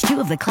can catch two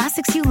of the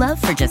classics you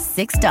love for just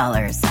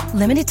 $6.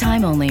 Limited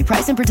time only.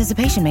 Price and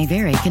participation may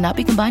vary. Cannot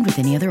be combined with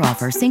any other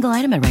offer. Single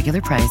item at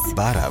regular price.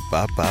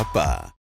 Ba-da-ba-ba-ba.